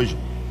uma hoje.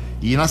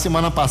 E na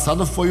semana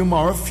passada foi o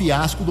maior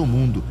fiasco do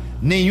mundo.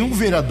 Nenhum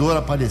vereador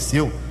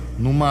apareceu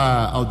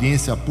numa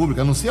audiência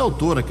pública, a não ser a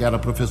autora, que era a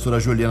professora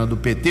Juliana do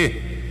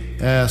PT.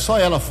 Só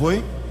ela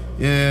foi,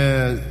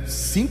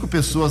 5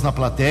 pessoas na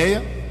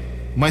plateia,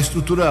 uma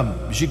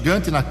estrutura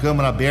gigante na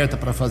Câmara aberta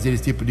para fazer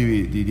esse tipo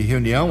de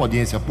reunião,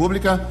 audiência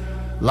pública.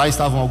 Lá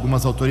estavam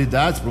algumas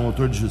autoridades,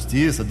 promotor de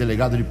justiça,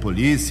 delegado de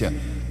polícia,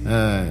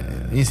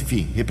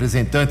 enfim,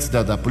 representantes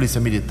da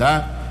Polícia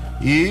Militar,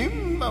 e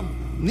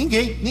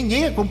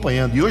ninguém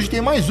acompanhando. E hoje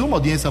tem mais uma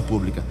audiência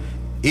pública.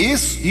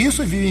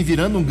 Isso vem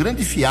virando um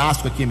grande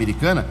fiasco aqui em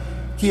Americana,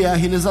 que é a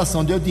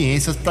realização de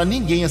audiências para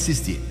ninguém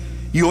assistir.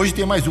 E hoje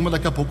tem mais uma,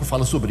 daqui a pouco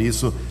fala sobre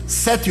isso.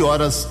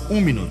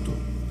 7h01.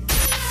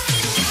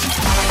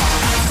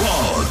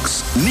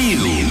 Vox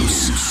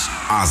News.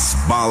 As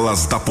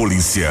balas da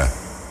polícia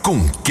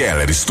com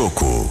Keller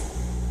Estocco.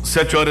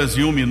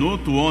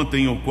 7h01.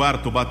 Ontem o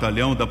 4º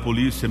Batalhão da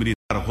Polícia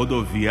Militar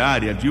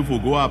Rodoviária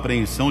divulgou a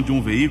apreensão de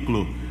um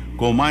veículo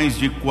com mais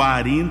de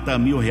R$40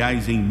 mil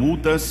em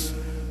multas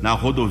na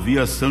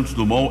rodovia Santos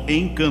Dumont,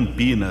 em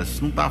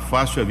Campinas. Não tá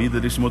fácil a vida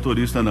desse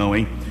motorista não,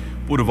 hein?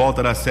 Por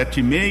volta das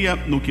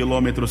 7h30, no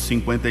quilômetro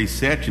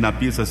 57, na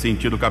pista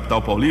sentido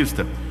capital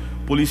paulista,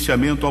 o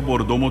policiamento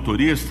abordou o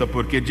motorista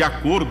porque, de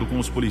acordo com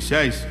os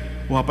policiais,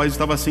 o rapaz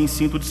estava sem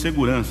cinto de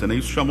segurança, né?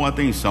 Isso chamou a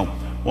atenção.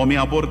 O homem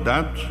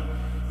abordado,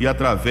 e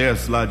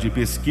através lá de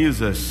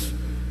pesquisas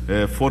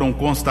foram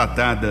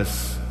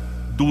constatadas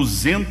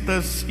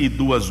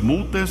 202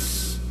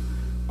 multas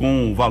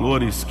com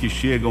valores que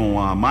chegam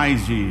a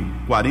mais de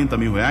R$40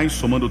 mil,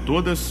 somando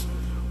todas.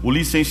 O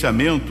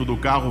licenciamento do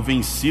carro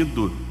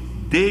vencido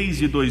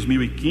desde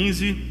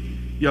 2015,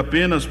 e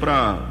apenas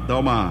para dar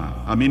uma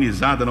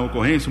amenizada na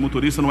ocorrência, o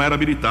motorista não era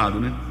habilitado,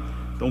 né?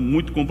 Então,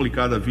 muito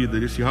complicada a vida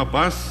desse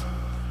rapaz.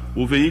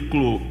 O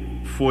veículo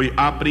foi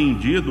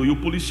apreendido e o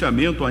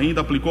policiamento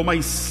ainda aplicou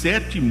mais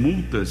 7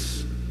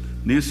 multas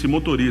nesse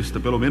motorista,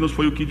 pelo menos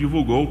foi o que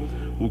divulgou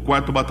o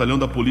 4º Batalhão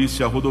da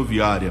Polícia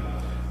Rodoviária.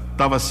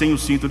 Estava sem o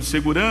cinto de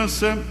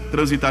segurança,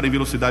 transitar em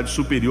velocidade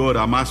superior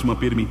à máxima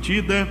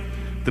permitida,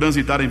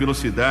 transitar em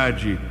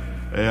velocidade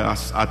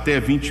até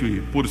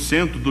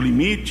 20% do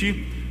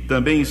limite,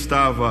 também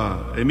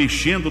estava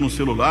mexendo no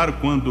celular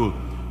quando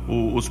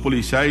os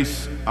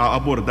policiais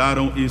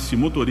abordaram esse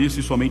motorista,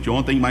 e somente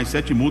ontem mais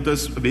 7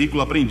 multas,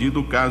 veículo apreendido.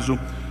 O caso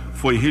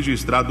foi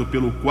registrado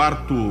pelo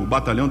 4º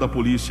Batalhão da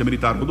Polícia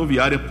Militar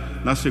Rodoviária.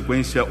 Na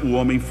sequência, o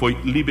homem foi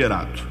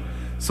liberado.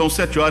 São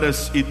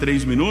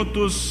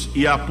 7h03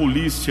 e a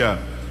polícia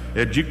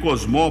de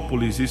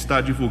Cosmópolis está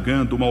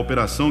divulgando uma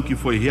operação que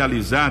foi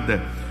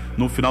realizada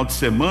no final de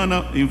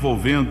semana,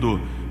 envolvendo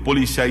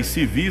policiais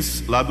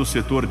civis lá do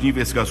setor de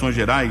investigações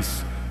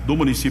gerais do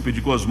município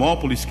de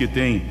Cosmópolis, que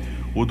tem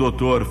o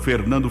doutor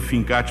Fernando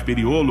Fincati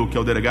Periolo, que é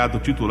o delegado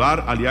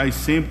titular, aliás,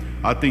 sempre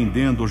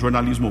atendendo o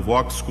jornalismo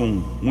Vox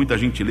com muita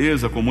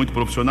gentileza, com muito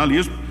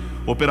profissionalismo.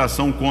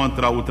 Operação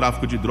contra o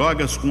tráfico de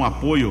drogas, com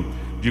apoio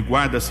de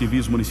guardas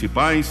civis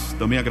municipais.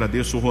 Também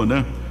agradeço o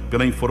Ronan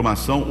pela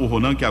informação, o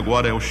Ronan, que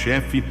agora é o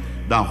chefe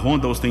da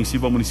Ronda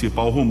Ostensiva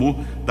Municipal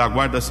Romu, da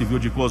Guarda Civil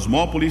de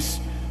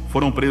Cosmópolis.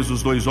 Foram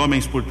presos 2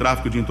 homens por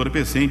tráfico de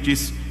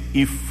entorpecentes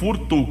e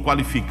furto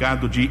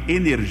qualificado de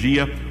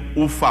energia,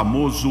 o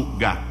famoso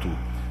gato.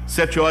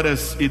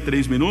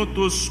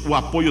 7h03. O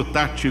apoio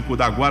tático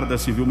da Guarda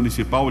Civil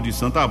Municipal de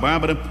Santa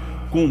Bárbara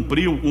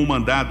cumpriu um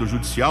mandado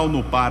judicial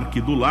no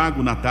Parque do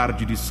Lago na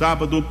tarde de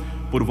sábado,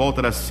 por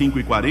volta das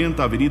 5h40,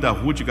 Avenida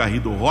Ruth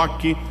Garrido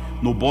Roque,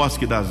 no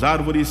Bosque das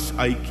Árvores.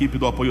 A equipe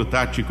do apoio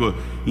tático,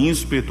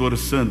 inspetor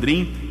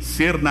Sandrin,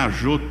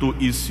 Sernajoto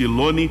e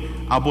Silone,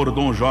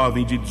 abordou um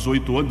jovem de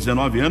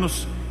 19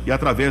 anos e,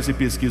 através de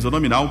pesquisa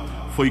nominal,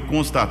 foi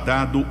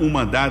constatado um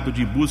mandado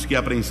de busca e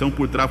apreensão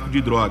por tráfico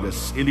de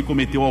drogas. Ele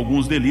cometeu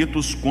alguns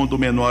delitos quando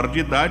menor de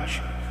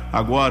idade.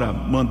 Agora,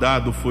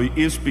 mandado foi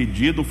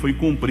expedido, foi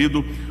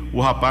cumprido.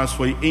 O rapaz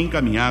foi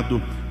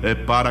encaminhado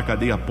para a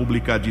cadeia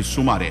pública de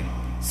Sumaré.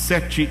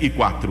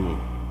 7h04.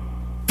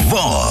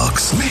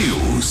 Vox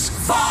News.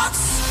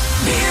 Vox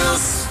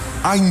News.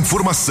 A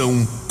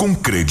informação com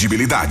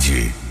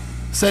credibilidade.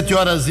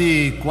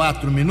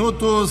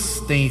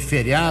 7h04. Tem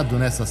feriado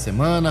nessa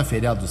semana,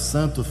 feriado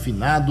santo,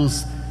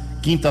 finados,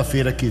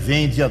 quinta-feira que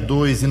vem, dia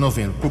 2 de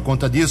novembro. Por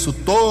conta disso,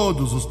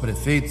 todos os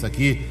prefeitos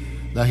aqui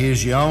da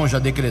região já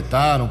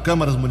decretaram,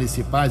 câmaras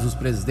municipais, os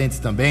presidentes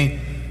também,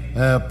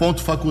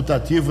 ponto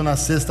facultativo na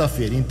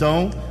sexta-feira.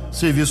 Então,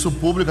 serviço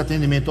público,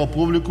 atendimento ao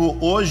público,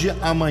 hoje,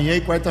 amanhã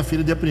e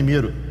quarta-feira, dia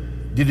 1º,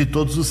 dia de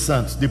Todos os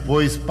Santos.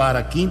 Depois,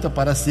 para quinta,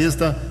 para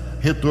sexta,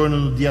 retorno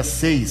no dia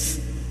 6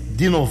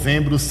 de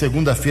novembro,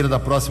 segunda-feira da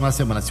próxima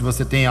semana. Se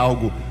você tem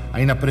algo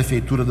aí na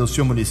prefeitura do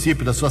seu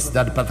município, da sua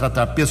cidade, para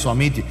tratar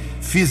pessoalmente,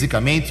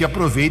 fisicamente,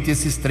 aproveite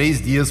esses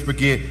 3 dias,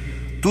 porque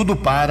tudo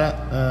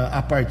para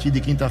a partir de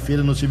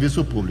quinta-feira no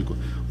serviço público.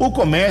 O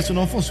comércio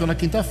não funciona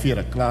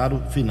quinta-feira,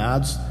 claro,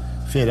 finados,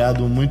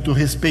 feriado muito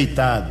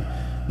respeitado.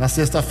 Na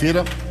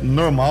sexta-feira,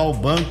 normal,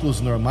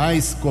 bancos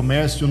normais,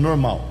 comércio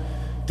normal.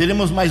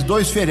 Teremos mais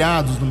 2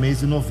 feriados no mês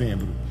de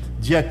novembro.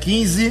 Dia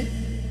 15,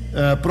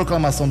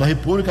 proclamação da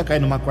República, cai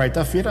numa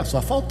quarta-feira,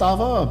 só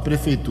faltava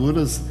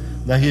prefeituras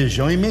da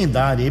região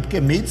emendarem aí, porque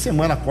é meio de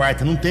semana,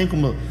 quarta, não tem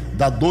como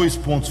dar 2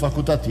 pontos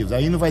facultativos,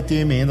 aí não vai ter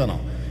emenda não.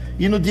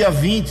 E no dia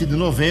 20 de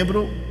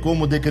novembro,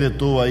 como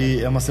decretou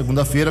aí, é uma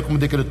segunda-feira, como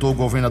decretou o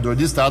governador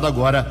do estado,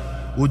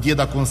 agora o Dia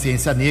da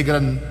Consciência Negra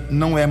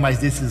não é mais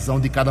decisão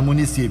de cada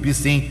município, e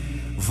sim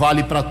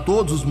vale para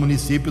todos os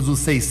municípios, os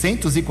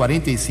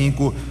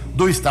 645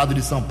 do estado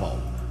de São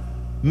Paulo.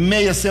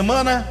 Meia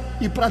semana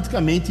e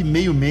praticamente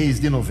meio mês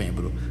de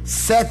novembro.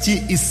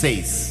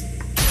 7:06.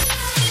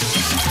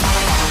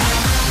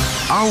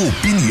 A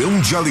opinião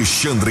de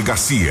Alexandre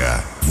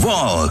Garcia.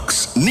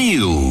 Vox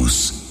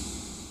News.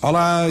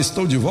 Olá,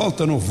 estou de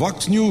volta no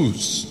Vox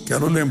News.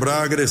 Quero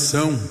lembrar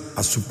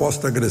a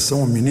suposta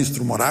agressão ao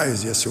ministro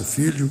Moraes e a seu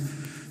filho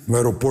no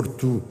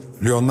aeroporto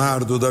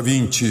Leonardo da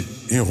Vinci,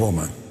 em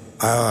Roma.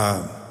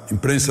 A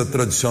imprensa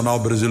tradicional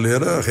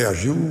brasileira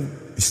reagiu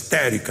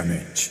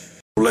histericamente.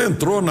 Lula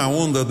entrou na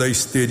onda da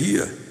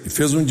histeria e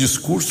fez um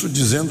discurso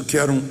dizendo que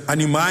eram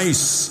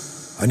animais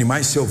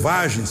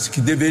selvagens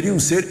que deveriam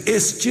ser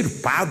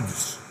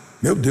extirpados.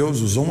 Meu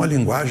Deus, usou uma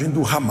linguagem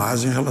do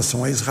Hamas em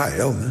relação a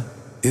Israel, né?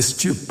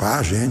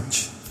 Extirpar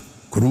gente,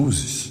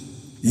 cruzes.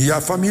 E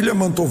a família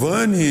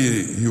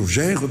Mantovani e o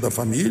genro da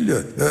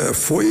família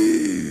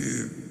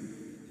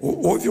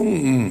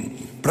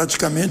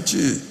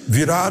praticamente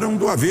viraram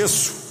do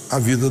avesso a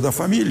vida da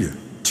família.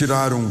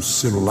 Tiraram os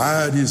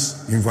celulares,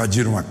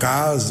 invadiram a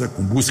casa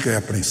com busca e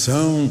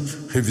apreensão,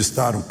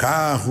 revistaram o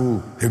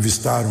carro,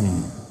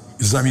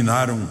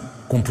 examinaram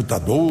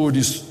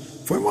computadores.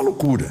 Foi uma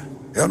loucura.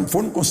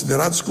 Foram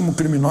considerados como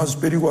criminosos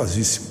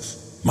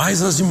perigosíssimos.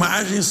 Mas as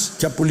imagens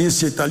que a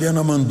polícia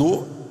italiana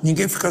mandou,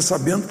 ninguém fica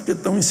sabendo porque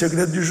estão em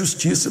segredo de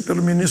justiça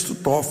pelo ministro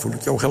Toffoli,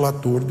 que é o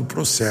relator do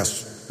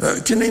processo.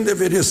 Que nem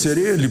deveria ser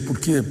ele,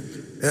 porque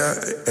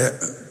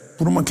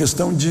por uma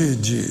questão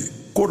de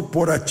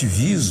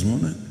corporativismo,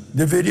 né?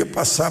 Deveria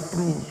passar para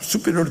o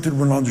Superior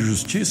Tribunal de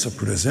Justiça,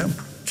 por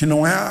exemplo, que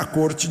não é a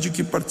corte de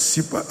que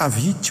participa a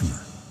vítima.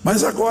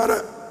 Mas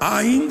agora há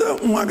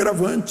ainda um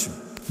agravante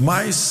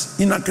mais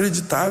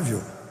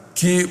inacreditável,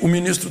 que o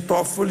ministro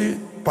Toffoli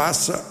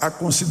passa a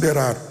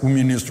considerar o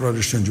ministro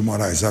Alexandre de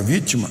Moraes, a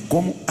vítima,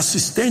 como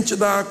assistente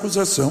da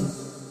acusação.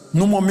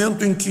 No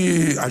momento em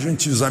que a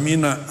gente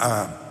examina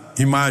a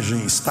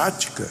imagem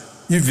estática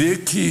e vê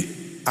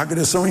que a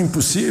agressão é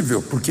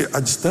impossível, porque a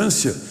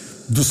distância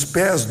dos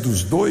pés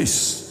dos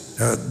dois,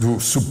 do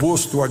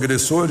suposto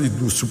agressor e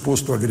do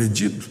suposto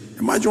agredido,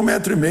 é mais de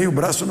 1,5 metro, o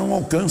braço não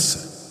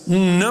alcança.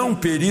 Um não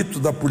perito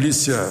da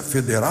Polícia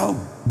Federal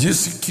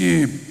disse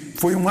que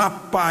foi uma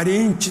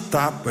aparente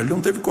tapa, ele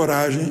não teve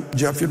coragem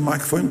de afirmar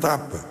que foi um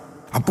tapa.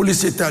 A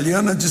polícia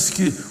italiana disse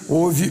que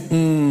houve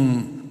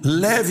um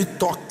leve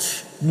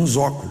toque nos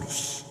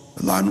óculos.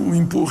 Lá no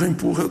empurra,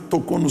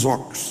 tocou nos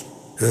óculos.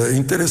 É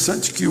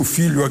interessante que o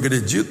filho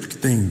agredido, que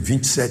tem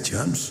 27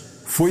 anos,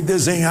 foi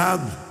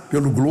desenhado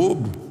pelo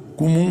Globo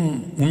como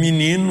um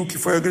menino que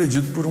foi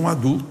agredido por um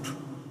adulto,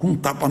 com um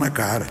tapa na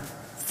cara.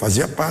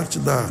 Fazia parte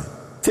da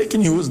fake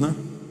news, né?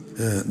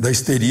 Da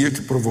histeria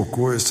que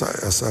provocou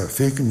essa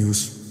fake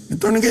news.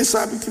 Então ninguém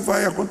sabe o que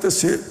vai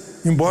acontecer,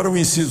 embora o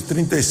inciso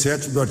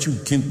 37 do artigo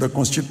 5º da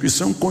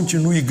Constituição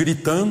continue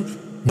gritando: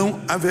 não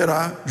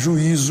haverá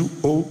juízo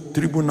ou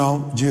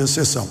tribunal de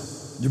exceção.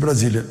 De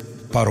Brasília.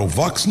 Para o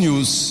Vox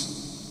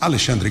News,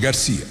 Alexandre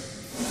Garcia.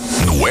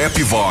 No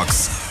app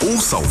Vox,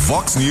 ouça o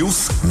Vox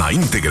News na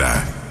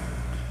íntegra.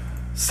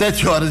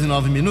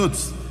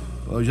 7:09.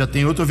 Já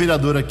tem outro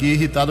vereador aqui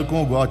irritado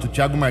com o Walter. O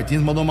Thiago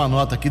Martins mandou uma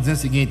nota aqui dizendo o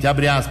seguinte,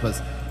 abre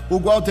aspas: o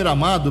Walter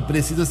Amado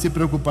precisa se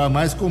preocupar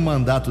mais com o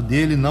mandato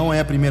dele, não é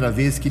a primeira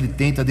vez que ele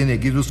tenta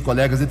denegrir os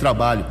colegas de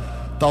trabalho.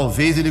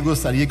 Talvez ele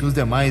gostaria que os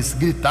demais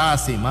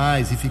gritassem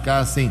mais e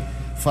ficassem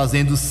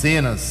fazendo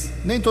cenas.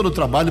 Nem todo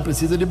trabalho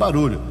precisa de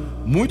barulho.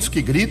 Muitos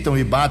que gritam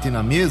e batem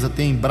na mesa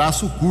têm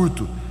braço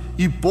curto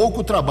e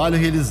pouco trabalho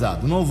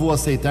realizado. Não vou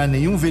aceitar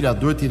nenhum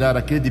vereador tirar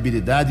a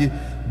credibilidade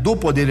do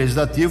Poder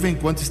Legislativo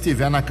enquanto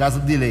estiver na Casa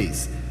de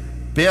Leis.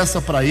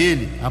 Peça para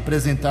ele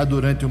apresentar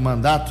durante o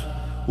mandato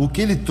o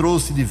que ele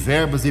trouxe de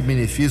verbas e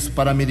benefícios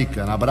para a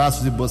Americana.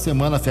 Abraços e boa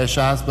semana,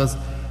 fecha aspas.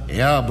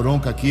 É a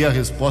bronca aqui, a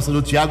resposta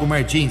do Thiago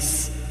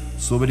Martins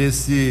sobre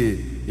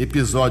esse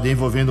episódio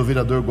envolvendo o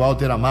vereador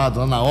Walter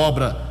Amado lá na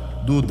obra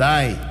do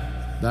DAI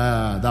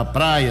da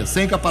praia,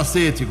 sem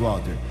capacete,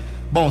 Walter.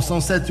 Bom, são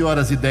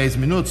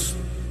 7h10.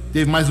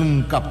 Teve mais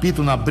um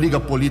capítulo na briga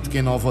política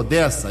em Nova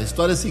Odessa. A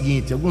história é a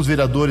seguinte: alguns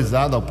vereadores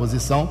lá da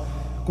oposição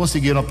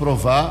conseguiram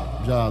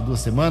aprovar, já há 2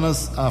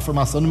 semanas, a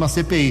formação de uma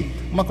CPI,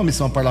 uma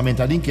comissão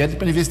parlamentar de inquérito,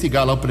 para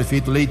investigar lá o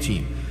prefeito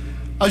Leitinho.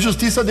 A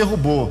justiça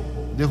derrubou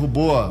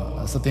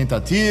essa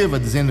tentativa,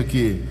 dizendo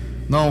que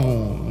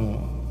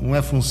não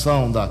é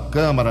função da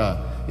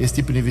Câmara esse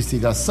tipo de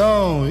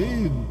investigação,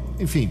 e,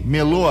 enfim,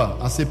 melou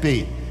a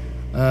CPI.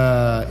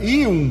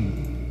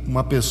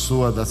 Uma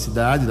pessoa da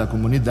cidade, da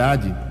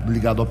comunidade,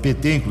 ligado ao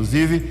PT,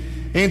 inclusive,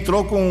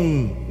 entrou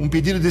com um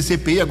pedido de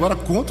CPI agora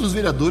contra os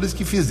vereadores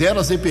que fizeram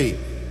a CPI.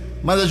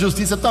 Mas a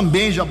justiça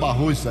também já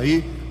barrou isso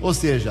aí, ou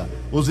seja,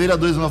 os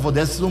vereadores de Nova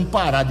Odessa precisam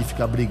parar de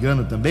ficar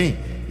brigando também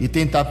e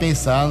tentar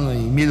pensar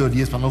em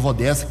melhorias para Nova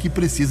Odessa, que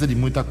precisa de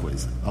muita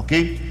coisa,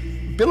 ok?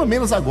 Pelo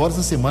menos agora,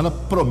 essa semana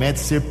promete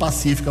ser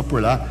pacífica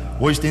por lá.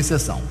 Hoje tem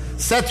sessão.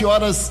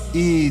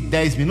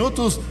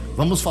 7h10.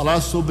 Vamos falar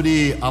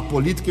sobre a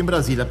política em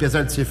Brasília.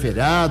 Apesar de ser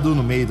feriado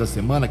no meio da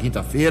semana,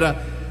 quinta-feira,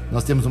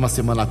 nós temos uma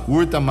semana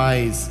curta,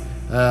 mas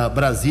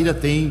Brasília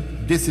tem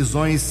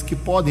decisões que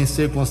podem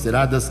ser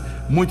consideradas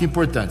muito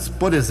importantes.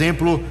 Por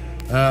exemplo,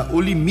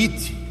 o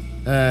limite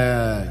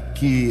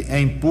que é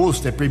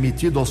imposto, é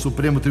permitido ao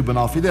Supremo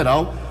Tribunal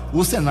Federal.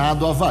 O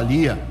Senado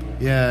avalia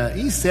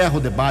e encerra o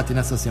debate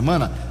nessa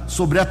semana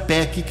sobre a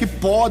PEC que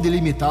pode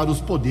limitar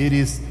os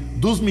poderes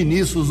dos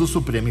ministros do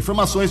Supremo.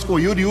 Informações com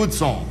Yuri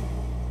Hudson.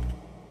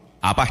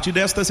 A partir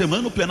desta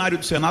semana, o plenário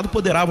do Senado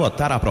poderá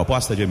votar a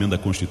proposta de emenda à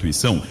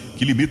Constituição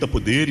que limita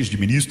poderes de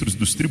ministros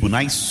dos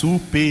tribunais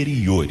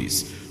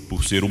superiores.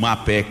 Por ser uma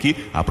PEC,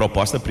 a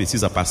proposta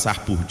precisa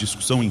passar por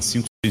discussão em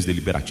 5 sessões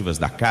deliberativas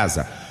da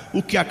Casa,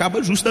 o que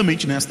acaba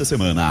justamente nesta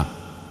semana.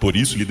 Por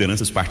isso,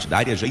 lideranças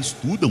partidárias já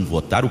estudam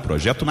votar o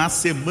projeto na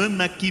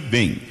semana que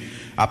vem.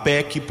 A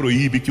PEC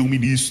proíbe que um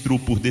ministro,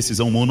 por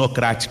decisão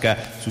monocrática,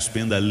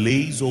 suspenda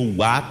leis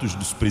ou atos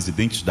dos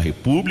presidentes da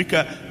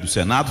República, do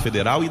Senado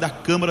Federal e da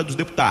Câmara dos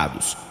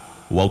Deputados.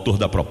 O autor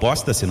da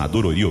proposta,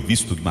 senador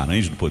Oriovisto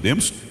Guimarães, do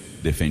Podemos,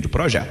 defende o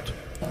projeto.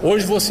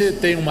 Hoje você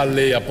tem uma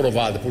lei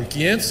aprovada por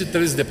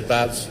 513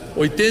 deputados,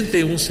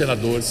 81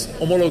 senadores,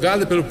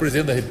 homologada pelo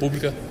presidente da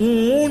República.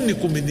 Um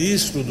único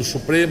ministro do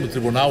Supremo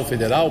Tribunal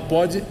Federal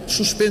pode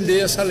suspender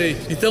essa lei.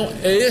 Então,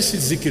 é esse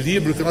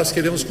desequilíbrio que nós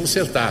queremos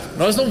consertar.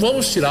 Nós não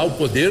vamos tirar o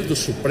poder do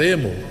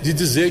Supremo de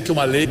dizer que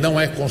uma lei não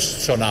é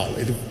constitucional.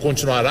 Ele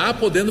continuará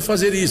podendo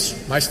fazer isso,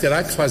 mas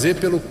terá que fazer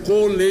pelo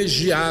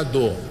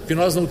colegiado. O que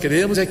nós não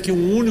queremos é que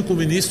um único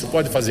ministro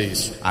pode fazer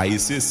isso. A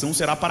exceção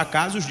será para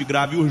casos de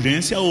grave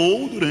urgência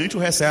ou durante o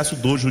recesso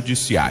do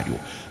judiciário.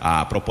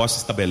 A proposta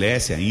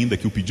estabelece ainda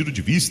que o pedido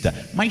de vista,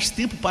 mais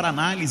tempo para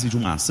análise de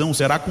uma ação,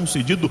 será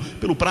concedido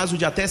pelo prazo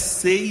de até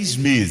 6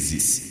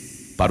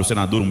 meses. Para o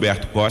senador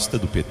Humberto Costa,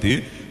 do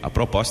PT, a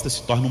proposta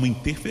se torna uma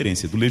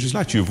interferência do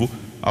Legislativo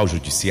ao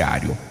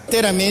Judiciário.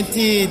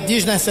 Inteiramente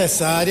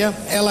desnecessária,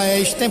 ela é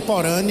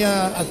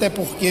extemporânea, até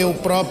porque o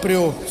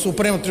próprio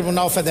Supremo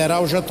Tribunal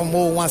Federal já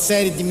tomou uma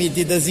série de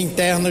medidas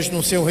internas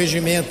no seu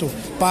regimento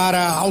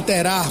para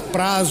alterar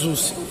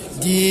prazos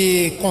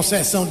de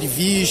concessão de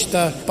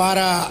vista,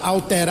 para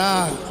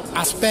alterar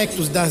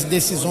aspectos das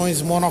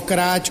decisões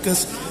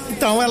monocráticas.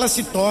 Então ela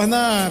se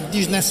torna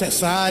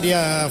desnecessária,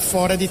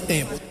 fora de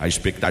tempo. A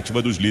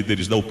expectativa dos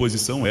líderes da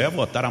oposição é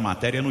votar a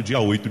matéria no dia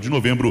 8 de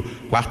novembro,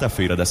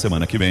 quarta-feira da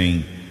semana que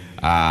vem.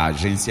 A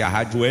agência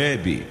Rádio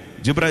Web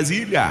de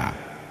Brasília,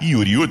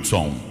 Yuri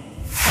Hudson.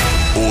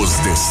 Os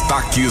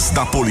destaques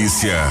da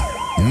polícia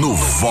no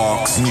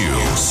Vox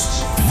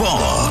News.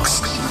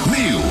 Vox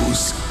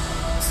News.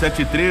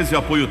 7h13,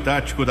 apoio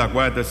tático da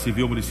Guarda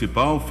Civil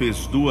Municipal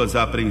fez 2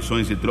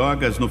 apreensões de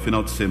drogas no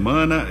final de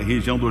semana,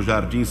 região do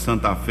Jardim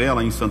Santa Fé,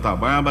 lá em Santa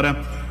Bárbara,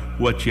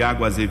 Rua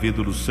Tiago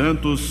Azevedo dos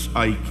Santos.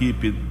 A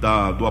equipe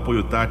do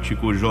apoio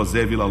tático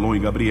José Vilalon e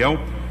Gabriel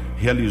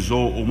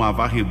realizou uma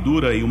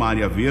varredura em uma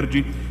área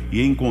verde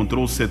e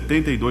encontrou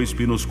 72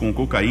 pinos com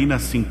cocaína,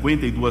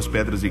 52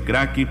 pedras de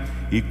crack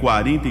e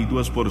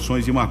 42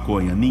 porções de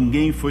maconha.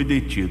 Ninguém foi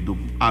detido.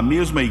 A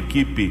mesma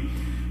equipe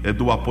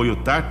do apoio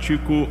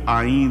tático,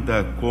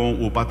 ainda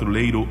com o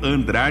patrulheiro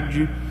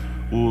Andrade,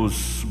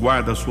 os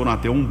guardas foram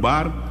até um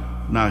bar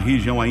na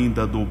região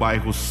ainda do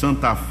bairro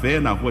Santa Fé,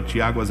 na Rua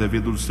Tiago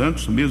Azevedo dos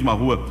Santos, mesma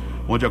rua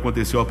onde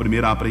aconteceu a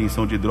primeira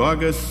apreensão de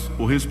drogas.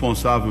 O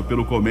responsável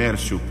pelo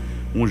comércio,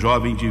 um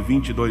jovem de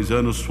 22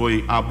 anos,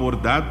 foi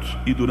abordado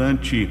e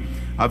durante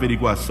a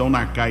averiguação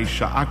na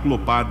caixa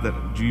aclopada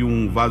de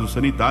um vaso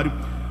sanitário,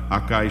 a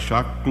caixa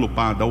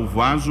aclopada ao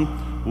vaso,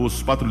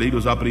 os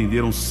patrulheiros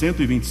apreenderam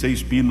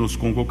 126 pinos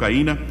com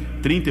cocaína,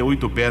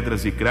 38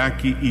 pedras de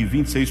crack e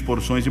 26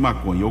 porções de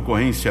maconha.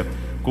 Ocorrência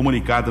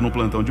comunicada no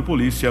plantão de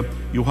polícia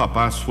e o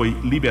rapaz foi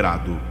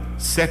liberado.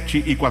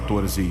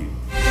 7h14.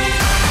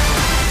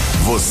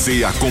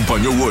 Você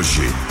acompanhou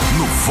hoje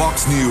no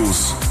Vox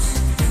News.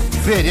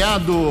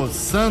 Feriado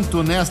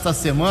santo nesta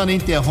semana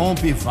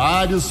interrompe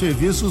vários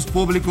serviços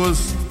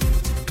públicos.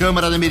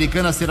 Câmara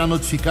Americana será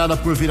notificada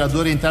por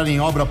vereador entrar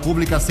em obra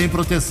pública sem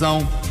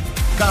proteção.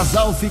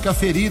 Casal fica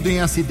ferido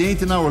em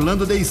acidente na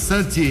Orlando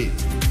Deissante.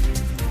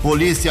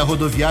 Polícia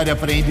Rodoviária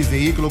apreende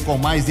veículo com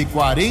mais de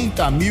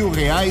R$40 mil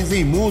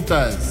em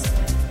multas.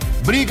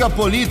 Briga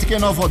política em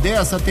Nova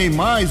Odessa tem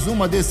mais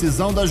uma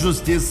decisão da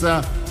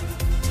Justiça.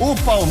 O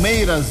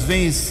Palmeiras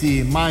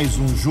vence mais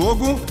um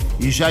jogo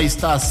e já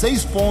está a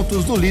 6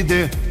 pontos do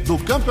líder do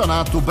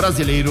Campeonato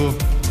Brasileiro.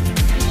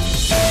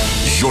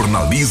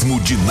 Jornalismo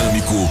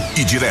dinâmico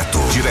e direto.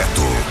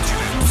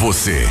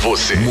 Você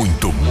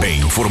muito bem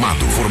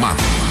informado.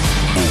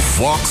 O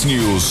Fox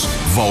News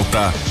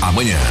volta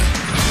amanhã.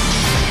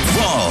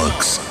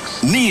 Fox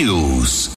News.